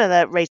a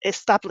similar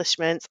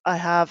establishment, I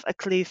have a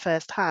clue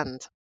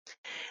firsthand.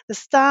 The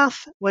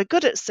staff were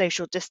good at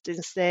social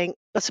distancing,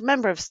 but a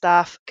member of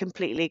staff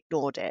completely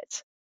ignored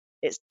it.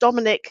 It's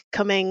Dominic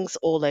Cummings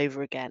all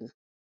over again.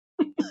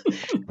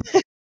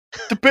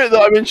 The bit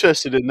that I'm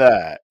interested in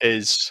there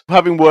is,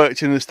 having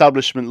worked in an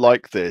establishment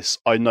like this,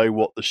 I know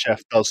what the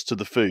chef does to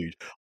the food.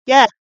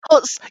 Yeah,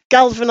 puts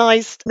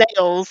galvanised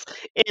nails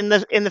in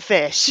the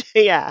fish.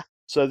 Yeah.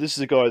 So this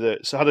is a guy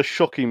that's had a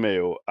shocking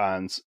meal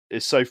and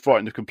is so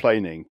frightened of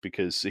complaining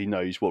because he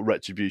knows what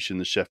retribution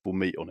the chef will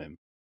meet on him.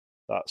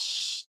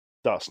 That's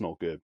not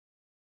good.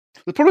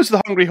 The problem is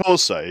with the hungry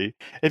horse, though.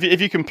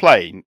 If you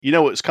complain, you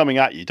know what's coming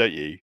at you, don't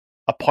you?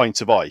 A pint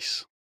of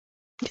ice.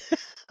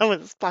 I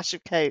want a splash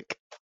of Coke.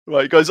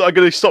 Right, guys, I'm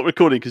going to stop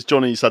recording because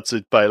Johnny's had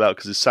to bail out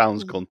because his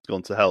sound's gone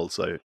to hell.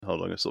 So hold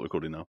on, I'm going to stop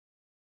recording now.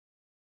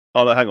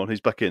 Oh no, hang on,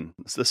 he's back in.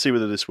 Let's see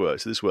whether this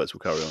works. If this works, we'll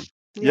carry on.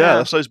 Yeah,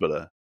 that sounds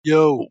better.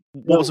 Yo,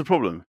 What was the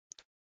problem?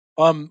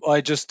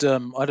 I just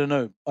I don't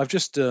know. I've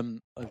just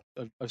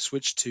I've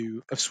switched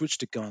to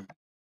gun.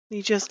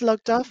 You just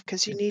logged off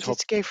because you needed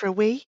to go for a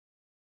wee?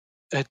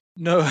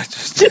 No, I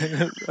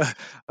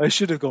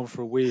should have gone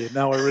for a wee, and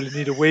now I really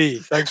need a wee.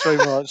 Thanks very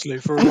much, Lou,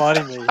 for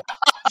reminding me.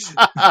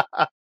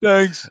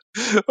 Thanks.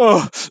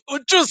 Oh,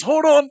 just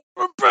hold on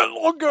a bit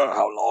longer.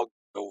 How long?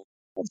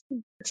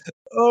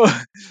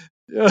 Oh,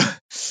 yeah.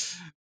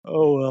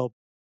 Oh well.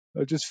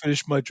 I just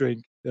finished my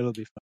drink. That'll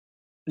be fine.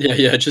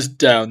 Yeah, just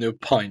down your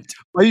pint.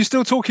 Are you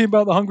still talking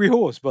about the hungry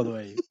horse, by the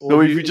way? No,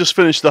 we just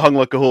finished the hung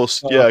like a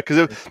horse. Yeah,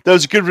 because there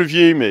was a good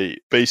review,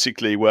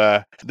 basically,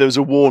 where there was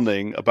a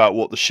warning about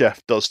what the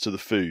chef does to the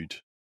food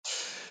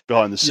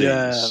behind the scenes.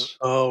 Yeah.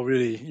 Oh,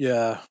 really?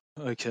 Yeah.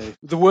 Okay.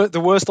 The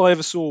worst I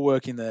ever saw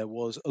working there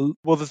was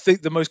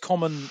the most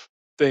common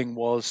thing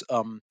was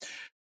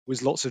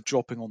lots of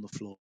dropping on the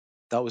floor.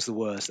 That was the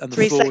worst. And the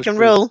 3-second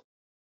rule.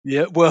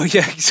 Yeah, well,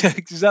 yeah,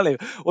 exactly.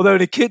 Although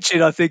in a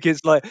kitchen, I think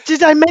it's like.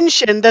 Did I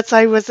mention that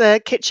I was a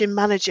kitchen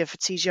manager for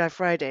TGI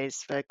Fridays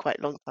for quite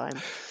a long time?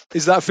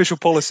 Is that official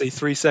policy?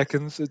 3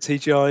 seconds at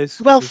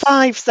TGI's? Well,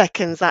 5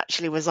 seconds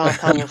actually was our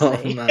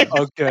policy.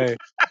 Oh, okay.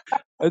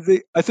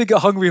 I think at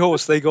Hungry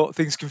Horse they got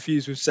things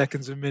confused with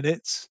seconds and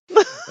minutes.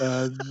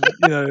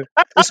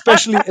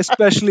 Especially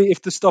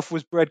if the stuff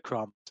was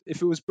breadcrumb.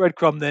 If it was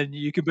breadcrumb, then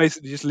you could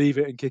basically just leave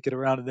it and kick it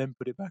around and then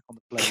put it back on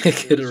the plate.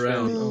 Kick it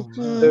around. Oh,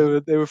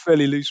 man. They were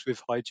fairly loose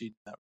with hygiene.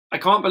 I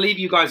can't believe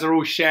you guys are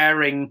all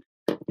sharing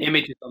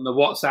images on the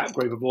WhatsApp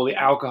group of all the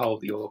alcohol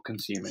that you're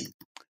consuming.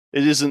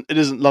 It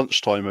isn't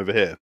lunchtime over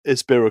here.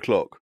 It's beer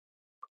o'clock.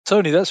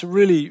 Tony, that's a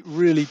really,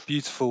 really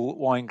beautiful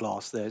wine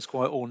glass there. It's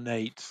quite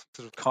ornate,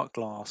 sort of cut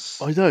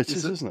glass. I know it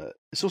is, isn't it?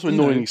 It's also you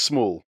know, annoyingly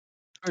small.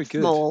 Very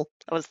good. Small,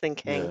 I was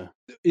thinking.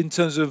 Yeah. In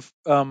terms of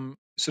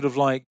sort of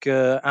like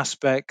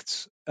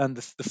aspect and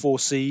the 4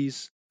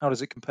 C's, how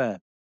does it compare?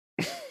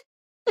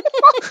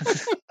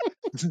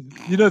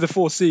 You know the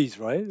 4 C's,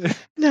 right?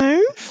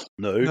 No?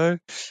 No.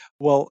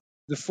 Well,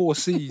 the 4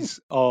 C's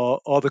are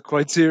the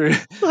criteria.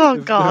 Oh,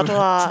 God,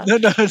 what?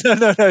 No, it's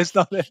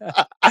not it.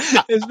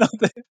 It's not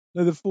it.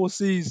 No, the 4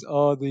 C's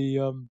are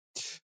the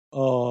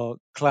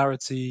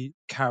clarity,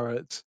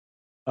 carrot,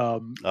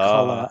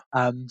 colour,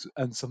 and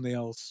something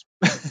else.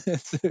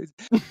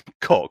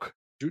 Cock.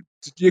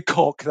 Your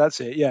cock, that's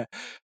it, yeah.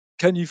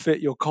 Can you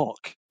fit your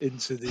cock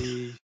into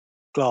the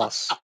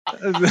glass?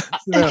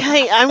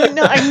 Okay, I'm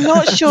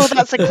not sure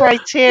that's a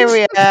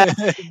criteria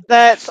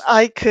that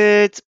I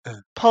could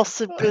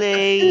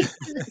possibly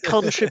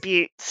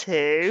contribute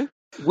to.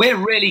 We're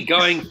really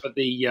going for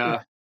the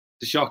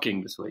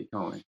shocking this week,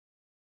 aren't we?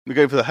 We're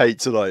going for the hate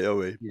tonight, are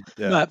we?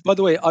 Yeah. Matt, by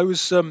the way, I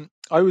was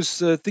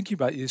thinking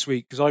about you this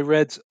week because I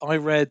heard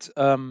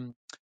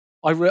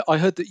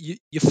that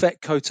Yaphet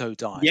Kotto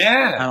died.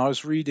 Yeah. And I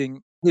was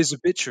reading his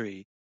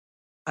obituary,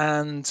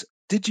 and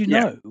did you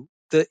know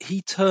that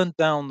he turned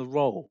down the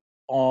role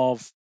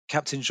of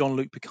Captain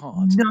Jean-Luc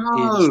Picard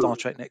in Star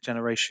Trek Next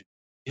Generation?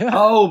 Yeah.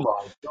 Oh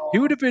my God. He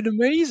would have been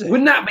amazing.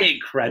 Wouldn't that be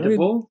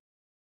incredible?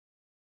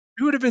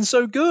 He would have been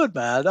so good,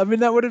 man. I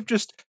mean, that would have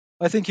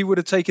I think he would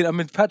have taken. I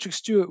mean, Patrick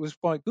Stewart was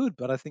quite good,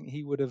 but I think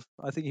he would have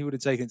taken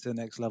it to the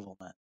next level,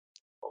 man.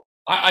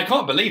 I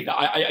can't believe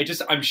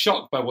that. I'm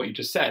shocked by what you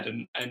just said,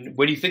 and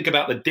when you think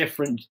about the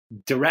different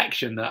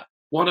direction that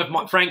one of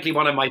my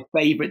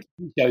favourite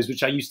shows,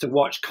 which I used to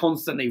watch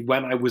constantly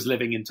when I was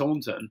living in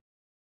Taunton,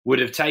 would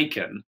have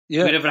taken.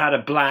 Yeah. We'd have had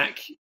a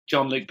black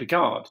Jean-Luc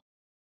Picard.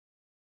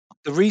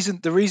 The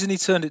reason he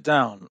turned it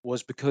down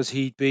was because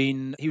he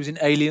was in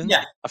Alien.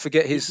 Yeah. I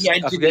forget his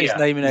name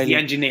in Alien. The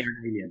engineer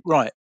in Alien.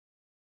 Right.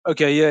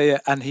 Okay, yeah.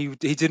 And he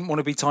didn't want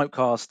to be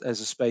typecast as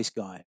a space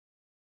guy.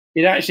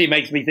 It actually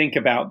makes me think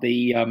about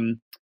the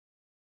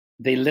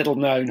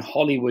little-known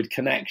Hollywood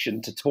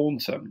connection to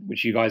Taunton,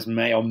 which you guys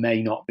may or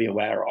may not be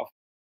aware of,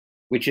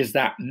 which is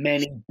that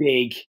many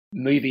big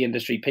movie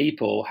industry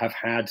people have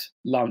had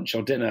lunch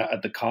or dinner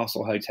at the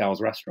Castle Hotel's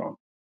restaurant,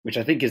 which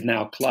I think is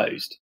now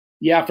closed.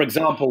 Yeah, for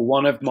example,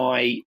 one of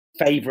my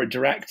favourite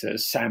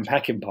directors, Sam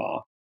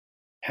Peckinpah,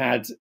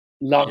 had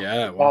lunch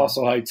at the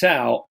Castle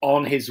Hotel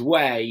on his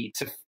way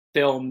to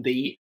film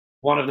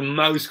one of the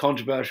most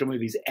controversial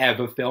movies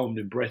ever filmed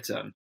in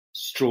Britain,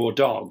 Straw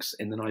Dogs,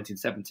 in the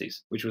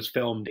 1970s, which was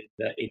filmed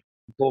in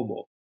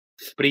Cornwall.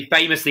 But he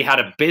famously had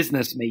a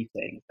business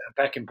meeting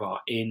at Peckinpah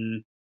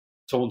in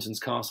Taunton's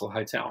Castle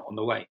Hotel on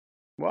the way.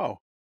 Wow,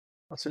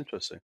 that's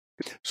interesting.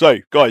 So,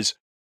 guys,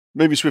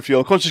 maybe swiftly.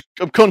 I'm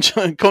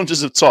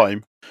conscious of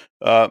time.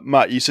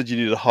 Matt, you said you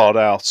needed a hard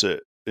out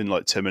in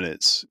like 10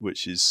 minutes,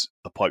 which is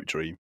a pipe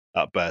dream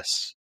at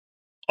best.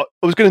 I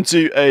was going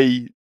to do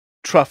a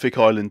Traffic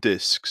Island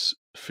discs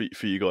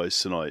for you guys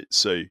tonight.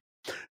 So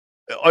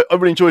I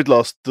really enjoyed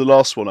the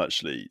last one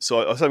actually. So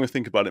I was having to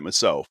think about it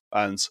myself,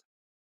 and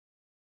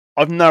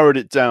I've narrowed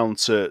it down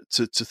to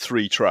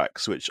 3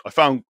 tracks, which I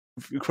found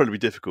incredibly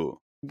difficult.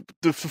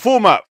 The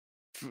format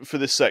for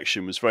this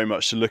section was very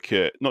much to look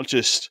at not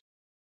just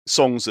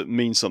songs that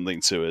mean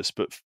something to us,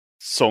 but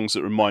songs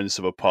that remind us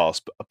of our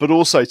past, but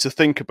also to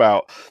think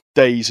about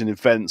days and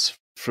events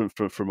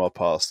from our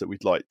past that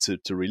we'd like to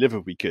relive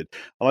if we could.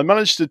 And I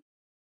managed to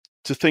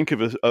think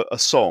of a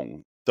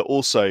song that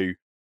also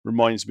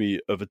reminds me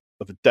of a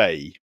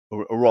day,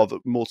 or rather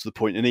more to the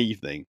point, an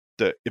evening,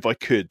 that if I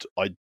could,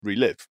 I'd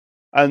relive.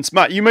 And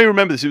Matt, you may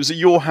remember this. It was at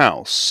your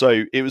house,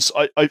 so it was.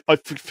 I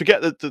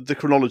forget the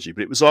chronology,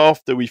 but it was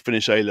after we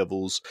finished A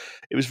levels.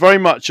 It was very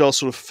much our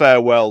sort of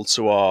farewell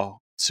to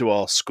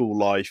our school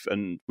life,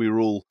 and we were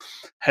all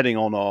heading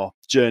on our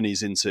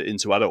journeys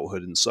into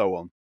adulthood and so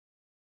on.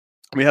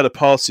 We had a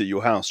party at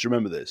your house. Do you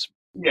remember this?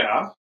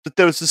 Yeah. But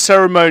there was the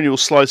ceremonial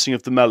slicing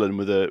of the melon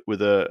with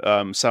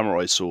a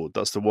samurai sword.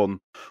 That's the one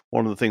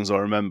of the things I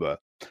remember.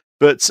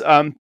 But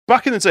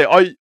back in the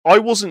day, I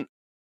wasn't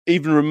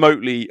even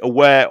remotely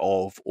aware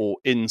of or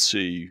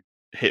into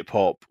hip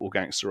hop or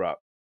gangster rap.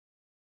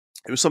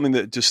 It was something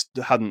that just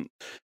hadn't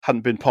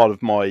been part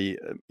of my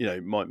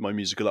my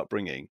musical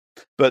upbringing.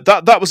 But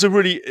that was a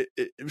really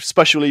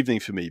special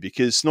evening for me,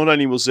 because not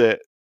only was it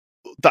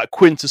that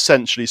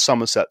quintessentially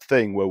Somerset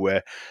thing where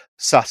we're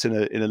sat in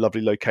a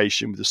lovely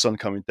location with the sun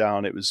coming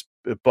down. It was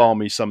a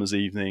balmy summer's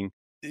evening.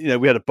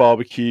 We had a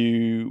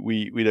barbecue.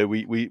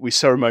 We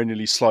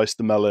ceremonially sliced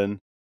the melon,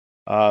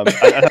 and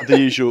had the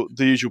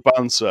usual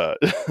banter.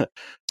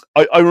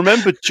 I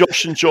remember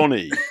Josh and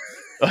Johnny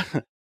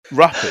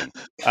rapping,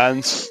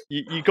 and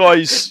you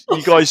guys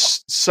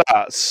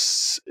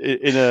sat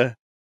in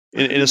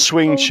a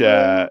swing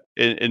chair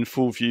in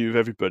full view of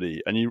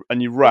everybody, and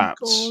you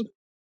rapped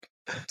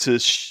to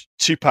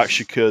Tupac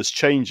Shakur's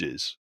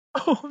Changes.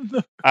 Oh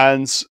no!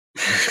 and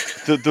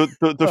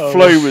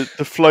the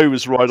Oh. flow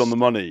was right on the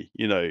money,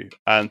 you know.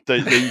 And there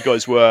you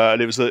guys were,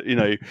 and it was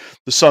the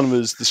sun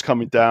was just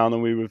coming down,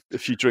 and we were a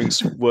few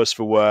drinks worse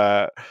for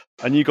wear,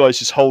 and you guys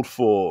just hold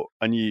for,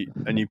 and you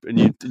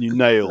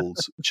nailed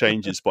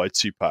Changes by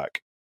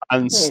Tupac.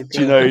 And Oh,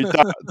 you God. know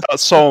that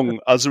song,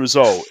 as a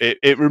result,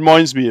 it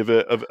reminds me of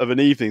an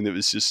evening that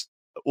was just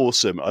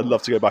awesome. I'd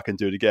love to go back and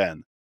do it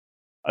again.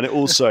 And it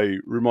also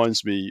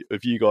reminds me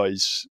of you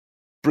guys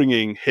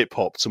bringing hip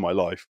hop to my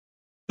life.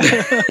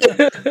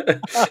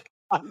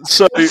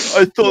 So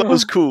I thought that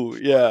was cool,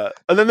 yeah.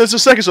 And then there's a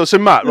second song. So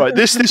Matt, right,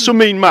 this will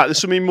mean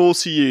more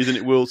to you than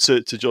it will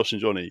to Josh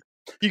and Johnny.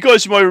 You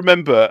guys might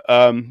remember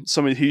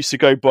somebody who used to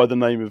go by the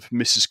name of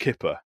Mrs.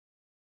 Kipper.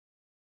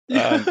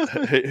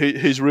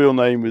 Whose real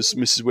name was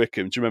Mrs.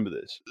 Wickham. Do you remember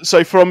this?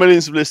 So for our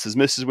millions of listeners,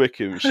 Mrs.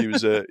 Wickham,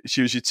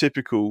 she was your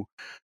typical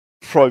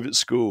private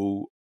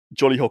school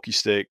jolly hockey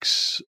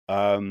sticks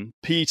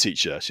PE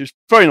teacher. She was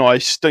very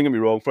nice. Don't get me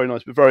wrong, very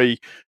nice, but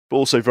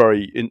also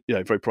very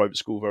very private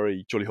school,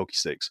 very jolly hockey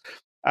sticks.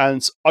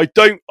 And I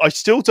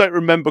still don't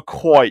remember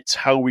quite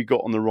how we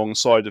got on the wrong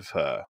side of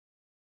her,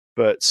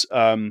 but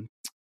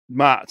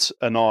Matt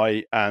and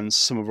I and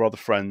some of our other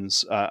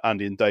friends,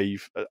 Andy and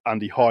Dave.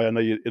 Andy, hi, I know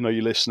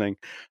you're listening.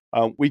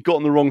 We got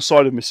on the wrong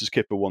side of Mrs.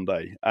 Kipper one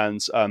day, and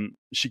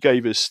she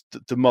gave us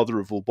the mother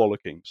of all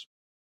bollockings.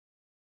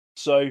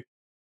 So,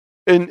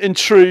 in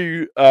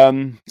true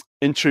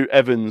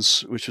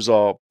Evans, which was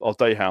our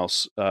day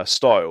house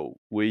style,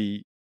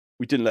 we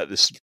didn't let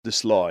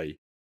this lie.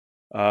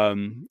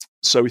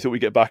 So we thought we'd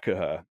get back at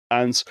her.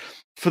 And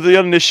for the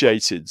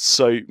uninitiated,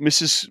 so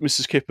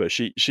Mrs. Kipper,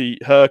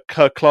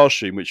 her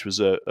classroom, which was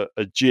a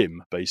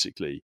gym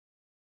basically,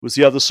 was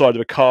the other side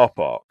of a car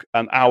park,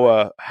 and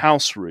our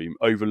house room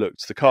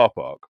overlooked the car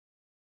park.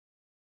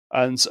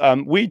 And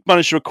we'd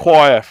managed to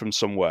acquire from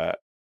somewhere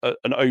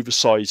an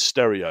oversized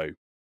stereo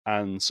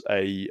and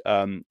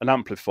an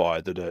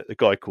amplifier that a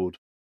guy called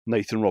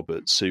Nathan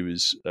Roberts,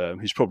 who's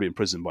probably in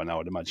prison by now,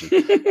 I'd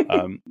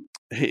imagine.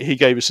 He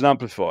gave us an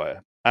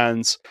amplifier,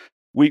 and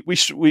we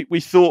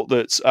thought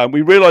that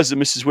we realised that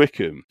Mrs.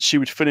 Wickham, she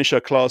would finish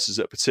her classes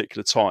at a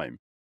particular time,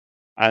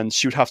 and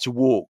she would have to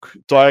walk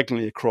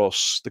diagonally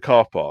across the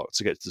car park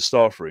to get to the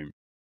staff room.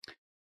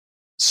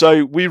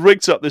 So we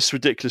rigged up this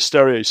ridiculous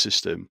stereo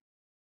system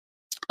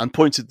and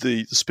pointed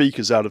the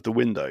speakers out of the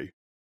window.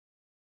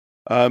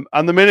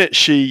 And the minute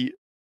she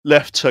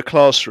left her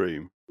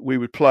classroom, we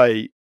would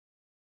play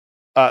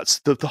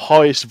at the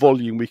highest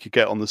volume we could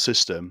get on the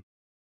system,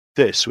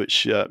 this,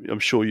 which I'm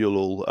sure you'll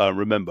all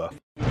remember.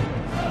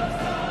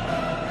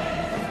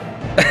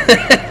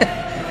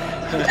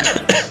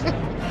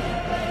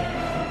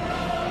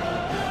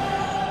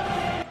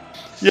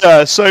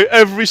 Yeah, so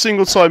every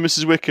single time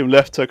Mrs. Wickham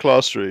left her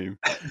classroom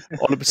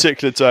on a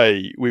particular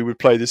day, we would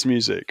play this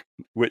music,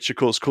 which of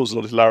course caused a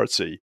lot of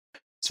hilarity,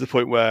 to the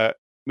point where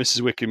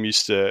Mrs. Wickham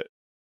used to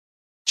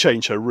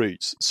change her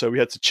route. So we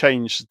had to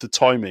change the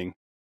timing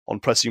on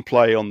pressing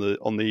play on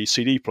the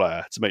CD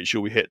player to make sure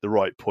we hit the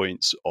right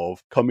points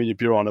of Carmina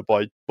Burana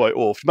by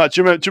Orff. Matt,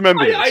 do you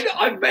remember this?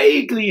 I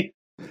vaguely.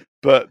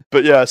 But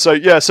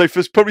so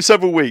for probably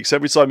several weeks,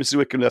 every time Mrs.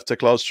 Wickham left her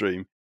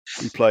classroom,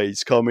 we played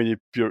Carmina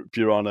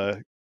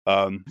Burana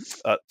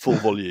at full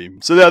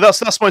volume. So yeah,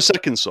 that's my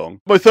second song.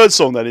 My third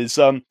song then is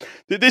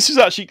this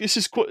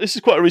is quite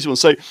a recent one.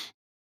 So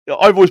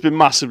I've always been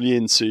massively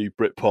into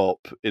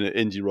Britpop,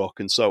 indie rock,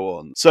 and so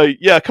on. So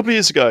yeah, a couple of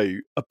years ago,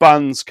 a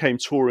band came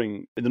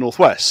touring in the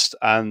Northwest,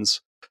 and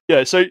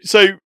yeah, so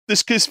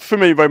this for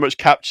me very much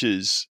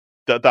captures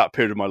that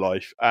period of my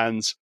life.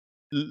 And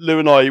Lou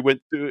and I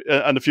went to,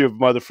 and a few of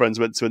my other friends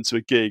went to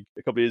a gig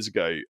a couple of years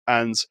ago,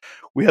 and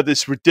we had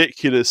this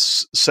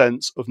ridiculous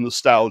sense of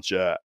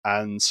nostalgia,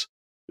 and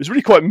it was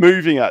really quite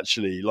moving,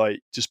 actually, like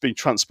just being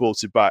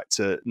transported back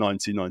to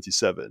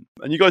 1997.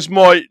 And you guys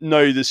might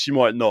know this, you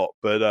might not,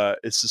 but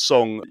it's a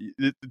song.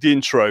 The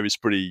intro is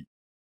pretty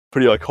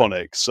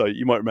iconic, so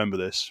you might remember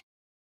this.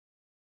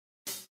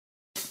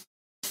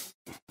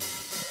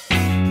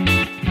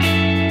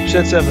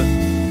 Shed 7.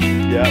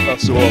 Yeah,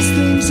 that's the one.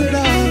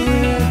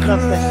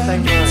 Love this so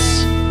much.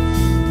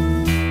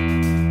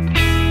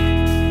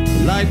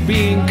 Like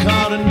being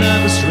caught a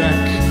nervous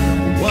wreck,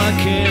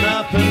 working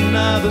up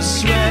another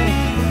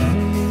sweat.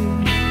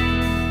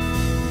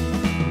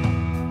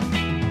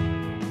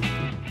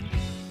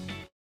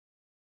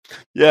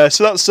 Yeah,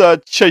 so that's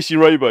Chasing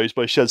Rainbows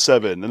by Shed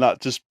 7, and that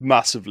just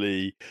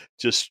massively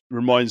just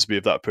reminds me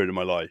of that period of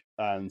my life.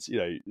 And you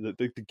know,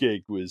 the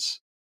gig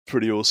was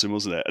pretty awesome,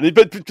 wasn't it? And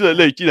but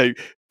Luke, you know,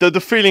 the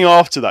feeling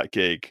after that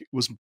gig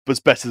was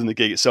better than the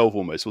gig itself,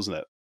 almost, wasn't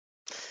it?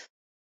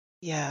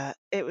 Yeah,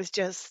 it was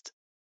just,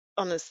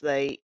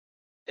 honestly,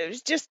 it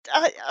was just,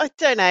 I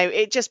don't know,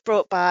 it just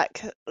brought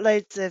back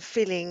loads of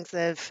feelings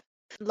of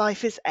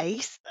life is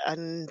ace,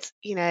 and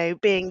you know,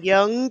 being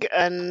young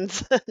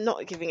and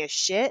not giving a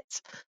shit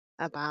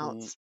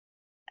about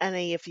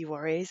any of your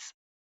worries.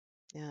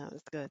 Yeah, it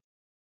was good.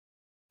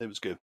 It was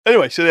good.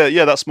 Anyway, so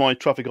yeah, that's my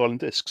Traffic Island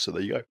disc. So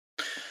there you go.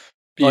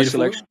 Beautiful.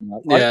 selection.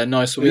 Yeah,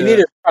 nice one. We yeah. need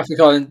a Traffic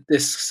Island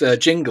Discs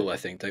jingle, I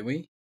think, don't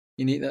we?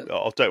 You need that?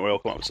 Oh, don't worry, I'll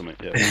come up with something.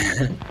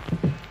 Yeah.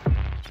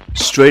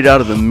 Straight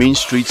out of the mean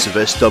streets of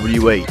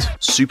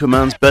SW8,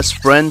 Superman's best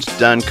friend,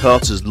 Dan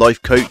Carter's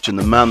life coach, and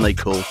the man they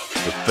call the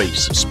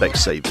face of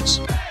Specsavers.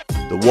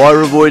 The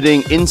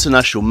wire-avoiding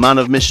international man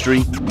of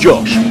mystery,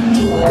 Josh.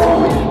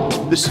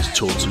 This is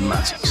Taunton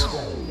Matters.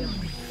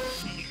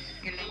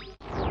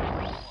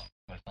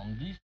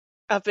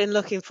 I've been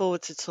looking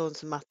forward to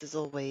Taunton Matters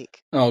all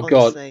week. Oh,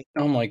 God. honestly.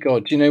 Oh, my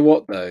God. Do you know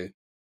what, though?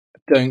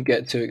 Don't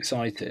get too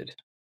excited.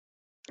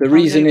 The I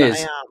reason know that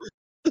is, I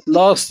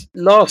am.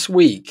 last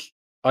week,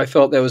 I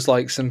felt there was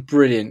like some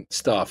brilliant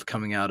stuff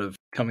coming out of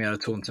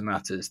Taunton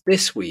Matters.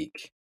 This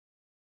week,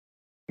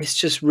 it's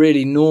just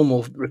really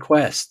normal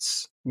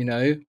requests, you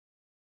know.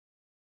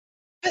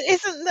 But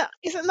isn't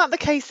that the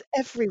case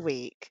every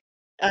week?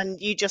 And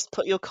you just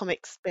put your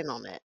comic spin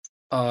on it.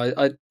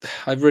 I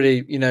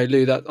really, you know,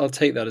 Lou, that I'll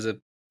take that as a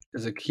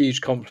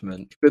huge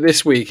compliment. But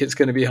this week, it's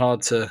going to be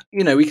hard to,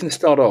 you know. We can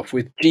start off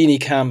with Jeannie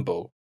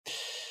Campbell,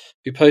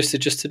 who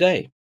posted just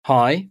today.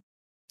 Hi.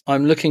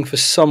 I'm looking for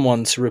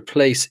someone to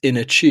replace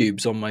inner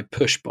tubes on my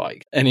push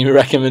bike. Any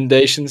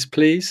recommendations,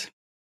 please?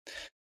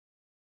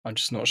 I'm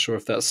just not sure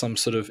if that's some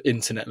sort of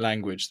internet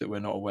language that we're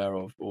not aware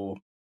of, or...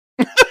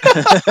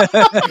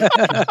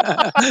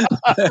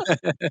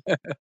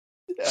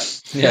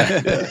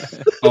 Yeah.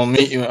 I'll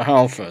meet you at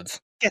Halford.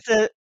 Get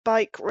a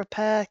bike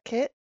repair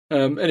kit.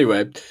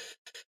 Anyway,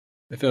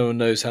 if anyone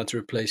knows how to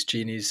replace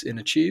Jeannie's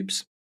inner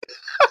tubes,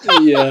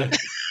 yeah.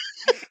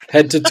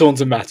 Head to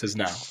Taunton Matters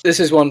now. This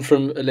is one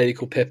from a lady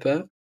called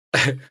Pippa.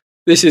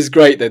 This is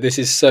great, though. This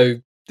is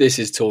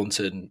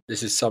Taunton.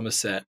 This is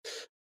Somerset.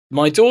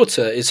 My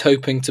daughter is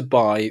hoping to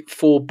buy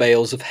 4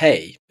 bales of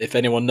hay, if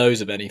anyone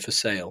knows of any for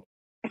sale.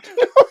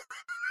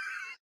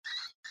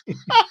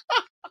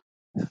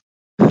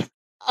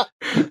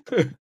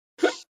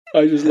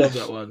 I just love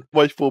that one.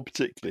 Why 4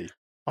 particularly?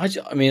 I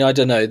mean, I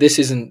don't know. This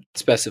isn't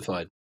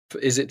specified.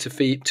 Is it to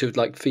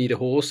feed a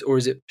horse, or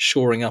is it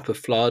shoring up a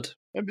flood?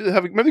 Maybe they've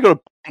got a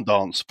barn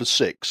dance for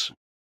 6.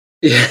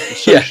 Yeah, A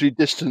socially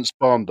distanced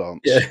barn dance.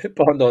 Yeah,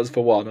 barn dance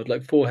for 1. I'd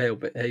like 4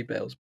 hay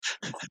bales.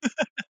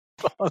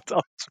 Barn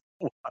dance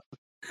for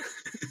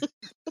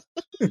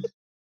 1.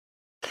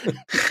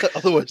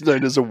 Otherwise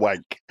known as a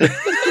wank.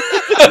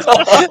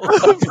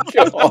 Oh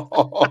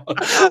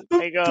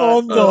my God.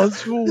 Barn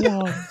dance for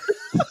 1.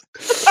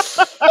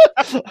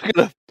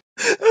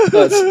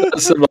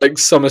 That's some like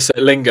Somerset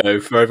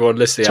lingo for everyone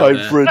listening out Time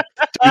there. for a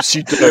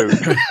do-si-do.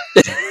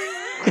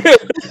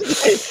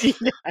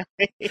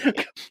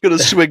 Gonna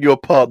swing your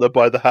partner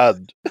by the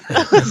hand.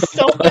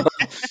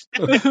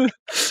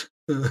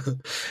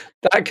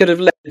 That could have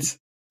led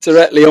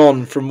directly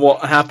on from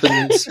what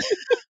happened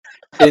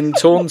in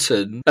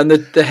Taunton, and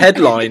the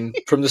headline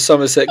from the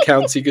Somerset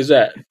County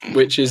Gazette,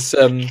 which is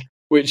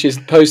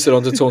posted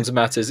onto Taunton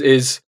Matters,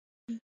 is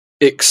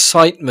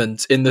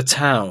 "Excitement in the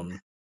town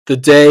the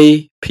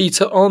day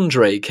Peter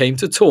Andre came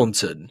to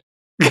Taunton."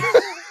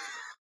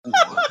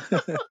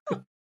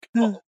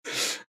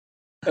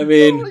 I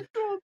mean,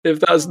 if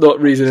that's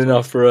not reason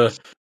enough for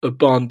a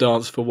barn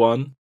dance for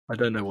 1, I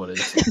don't know what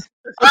is.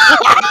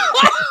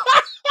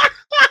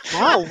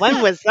 Wow,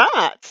 when was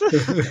that?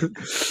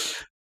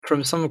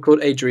 From someone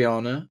called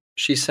Adriana,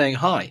 she's saying,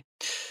 "Hi,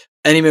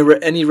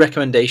 any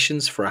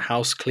recommendations for a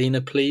house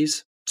cleaner,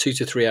 please? 2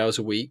 to 3 hours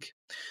a week,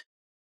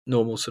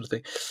 normal sort of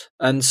thing."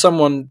 And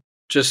someone,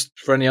 just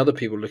for any other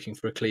people looking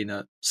for a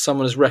cleaner,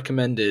 someone has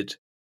recommended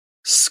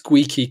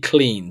Squeaky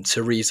Clean,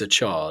 Teresa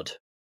Chard.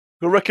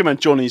 We'll recommend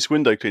Johnny's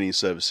window cleaning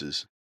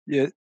services.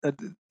 Yeah,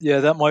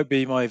 that might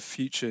be my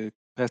future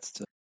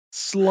competitor.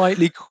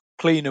 Slightly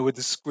cleaner with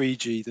the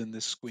squeegee than the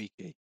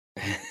squeaky.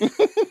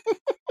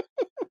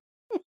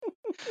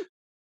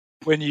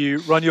 When you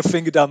run your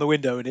finger down the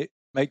window and it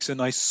makes a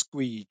nice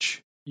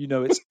squeege, you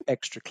know it's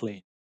extra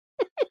clean.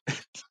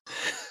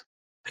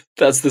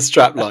 That's the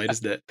strap line,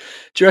 isn't it?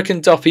 Do you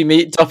reckon Doppy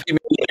Media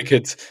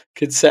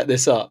could set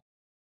this up?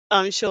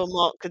 I'm sure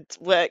Mark could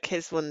work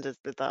his wonders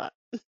with that.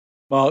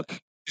 Mark,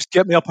 just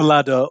get me up a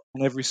ladder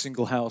on every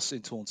single house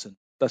in Taunton.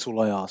 That's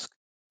all I ask.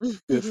 Do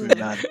it for me,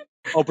 man.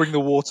 I'll bring the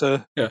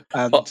water. Yeah,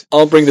 and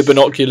I'll bring the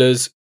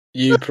binoculars.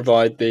 You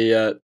provide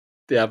the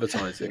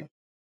advertising.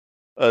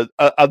 And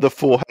the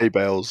 4 hay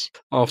bales.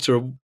 After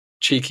a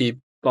cheeky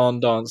barn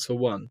dance for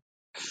 1.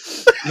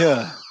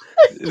 Yeah.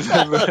 It's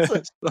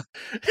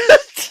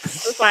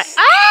like,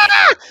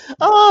 ah!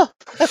 Oh!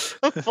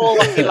 Fall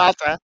off your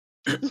ladder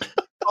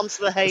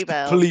onto the hay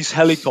bale. Police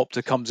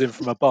helicopter comes in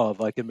from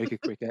above. I can make a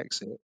quick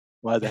exit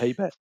via the hay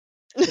bale.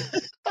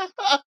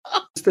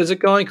 There's a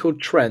guy called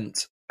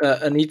Trent,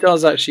 and he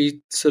does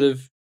actually sort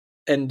of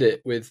end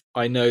it with,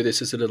 "I know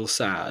this is a little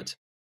sad."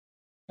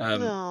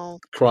 No.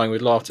 Crying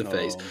with laughter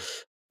face.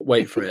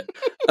 Wait for it.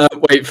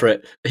 Wait for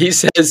it. He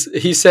says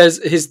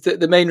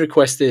the main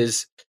request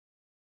is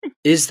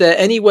there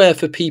anywhere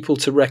for people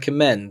to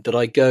recommend that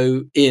I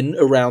go in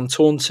around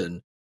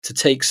Taunton to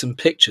take some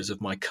pictures of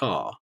my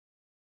car?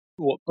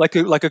 What, like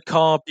a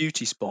car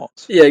beauty spot?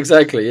 Yeah,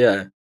 exactly.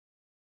 Yeah.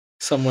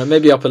 somewhere,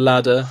 maybe up a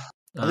ladder.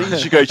 I think you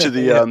should go to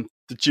the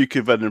Duke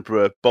of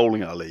Edinburgh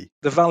bowling alley.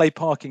 The valet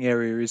parking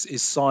area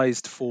is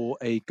sized for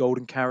a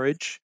golden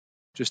carriage,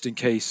 just in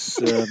case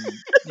the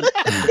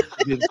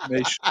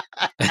information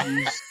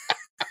used,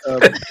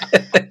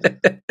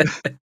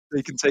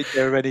 they can take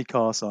care of any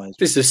car size.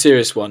 This is a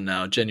serious one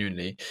now,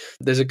 genuinely.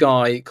 There's a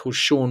guy called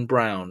Sean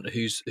Brown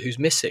who's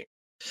missing.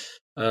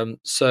 And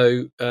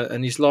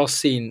he's last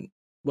seen,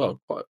 on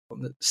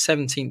the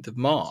 17th of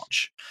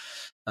March.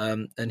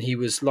 And he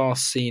was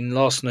last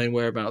known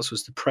whereabouts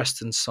was the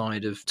Preston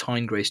side of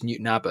Tynegrace,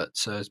 Newton Abbot,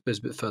 so it's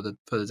a bit further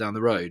down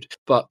the road.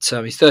 But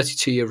he's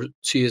 32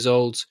 years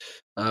old,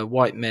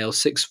 white male,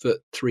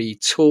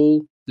 6'3"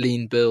 tall,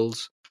 lean build,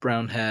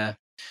 brown hair.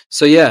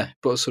 So yeah,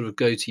 got a sort of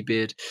goatee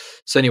beard.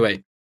 So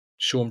anyway,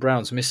 Sean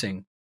Brown's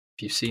missing.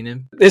 If you've seen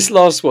him, this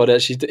last one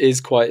actually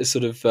is quite a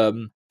sort of.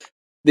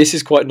 This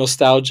is quite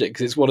nostalgic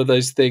because it's one of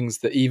those things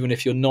that even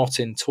if you're not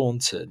in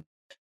Taunton,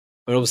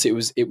 and obviously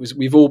it was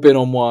we've all been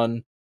on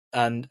one.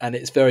 And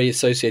it's very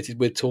associated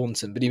with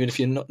Taunton, but even if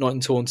you're not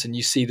in Taunton,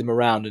 you see them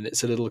around, and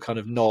it's a little kind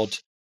of nod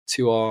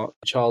to our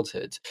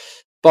childhood.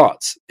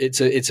 But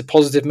it's a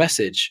positive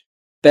message.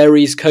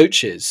 Berry's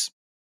coaches,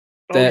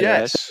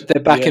 they're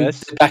back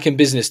in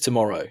business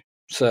tomorrow.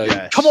 So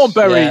come on,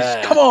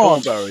 Berries! Come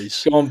on,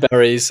 Berries! Come on,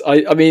 Berries!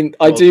 I mean,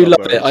 I do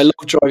love it. I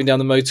love driving down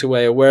the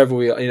motorway or wherever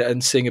we are,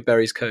 and seeing a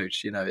Berries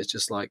coach. It's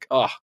just like,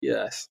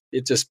 yes,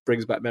 it just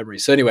brings back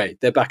memories. So anyway,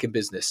 they're back in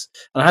business,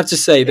 and I have to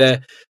say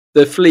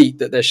the fleet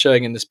that they're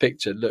showing in this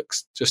picture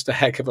looks just a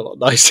heck of a lot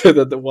nicer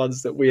than the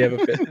ones that we ever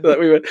fit.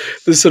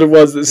 The sort of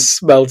ones that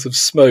smelt of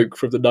smoke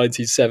from the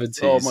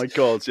 1970s. Oh my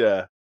God,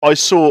 yeah. I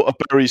saw a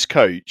Berries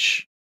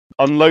coach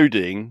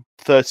unloading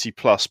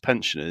 30-plus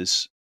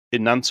pensioners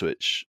in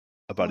Nantwich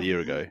about a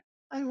year ago.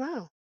 Oh,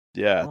 wow.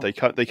 Yeah, they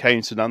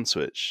came to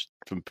Nantwich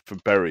from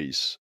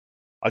Berries.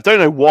 I don't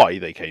know why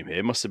they came here.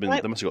 They must have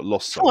got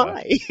lost somewhere.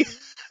 Why?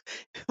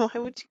 Why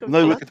would you go?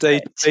 No, like a day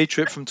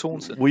trip from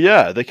Taunton. Well,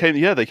 yeah, they came.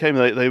 Yeah, they came.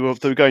 They were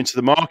going to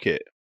the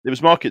market. It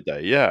was market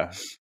day. Yeah,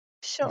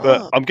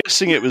 but I'm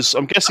guessing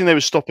they were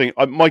stopping.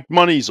 My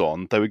money's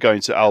on. They were going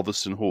to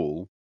Alveston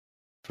Hall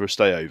for a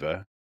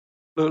stayover.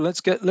 Look,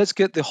 let's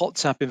get the Hot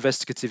Tap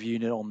investigative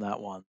unit on that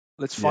one.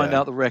 Let's find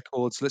out the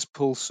records. Let's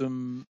pull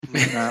some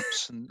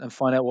maps and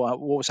find out what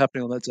was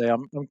happening on that day.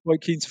 I'm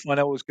quite keen to find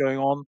out what's going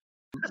on.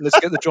 Let's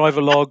get the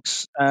driver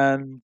logs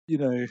and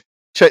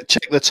check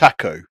the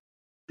taco.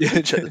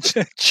 Yeah, check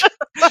the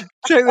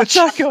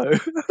taco.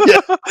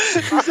 Yeah.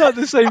 Is that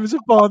the same as a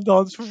barn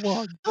dance for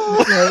one?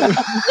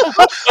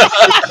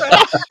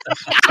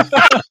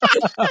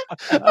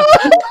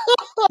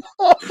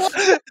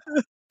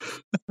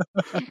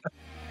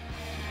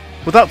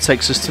 Well, that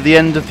takes us to the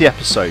end of the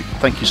episode.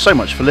 Thank you so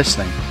much for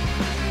listening.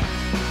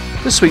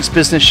 This week's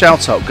business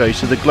shout-out goes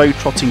to the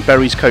globe-trotting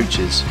Berries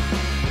coaches.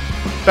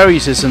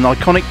 Berries is an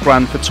iconic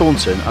brand for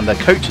Taunton, and their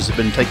coaches have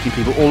been taking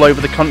people all over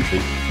the country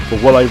for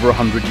well over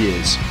 100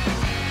 years.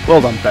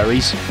 Well done,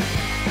 Berries.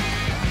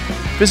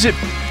 Visit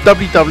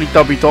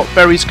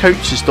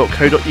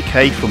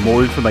www.berriescoaches.co.uk for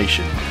more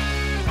information.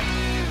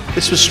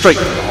 This was straight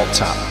from the Hot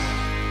Tap.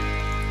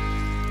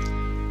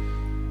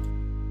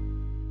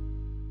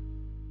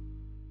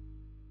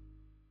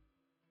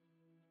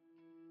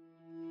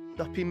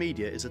 Duppy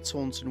Media is a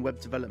Taunton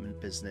web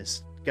development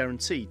business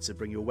guaranteed to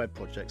bring your web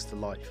projects to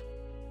life.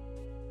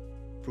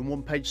 From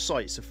one-page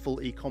sites to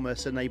full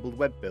e-commerce enabled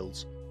web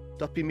builds,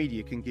 Duppy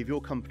Media can give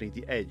your company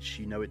the edge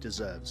you know it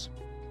deserves.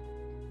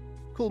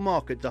 Call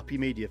Mark at Duppy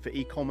Media for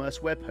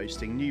e-commerce web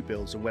hosting, new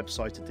builds and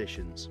website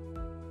additions.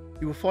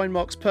 You will find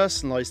Mark's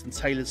personalised and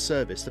tailored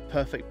service the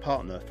perfect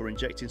partner for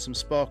injecting some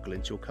sparkle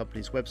into your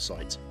company's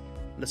website,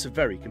 and at a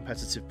very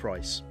competitive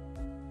price.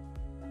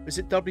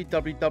 Visit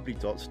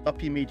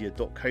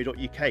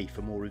www.duppymedia.co.uk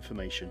for more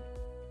information.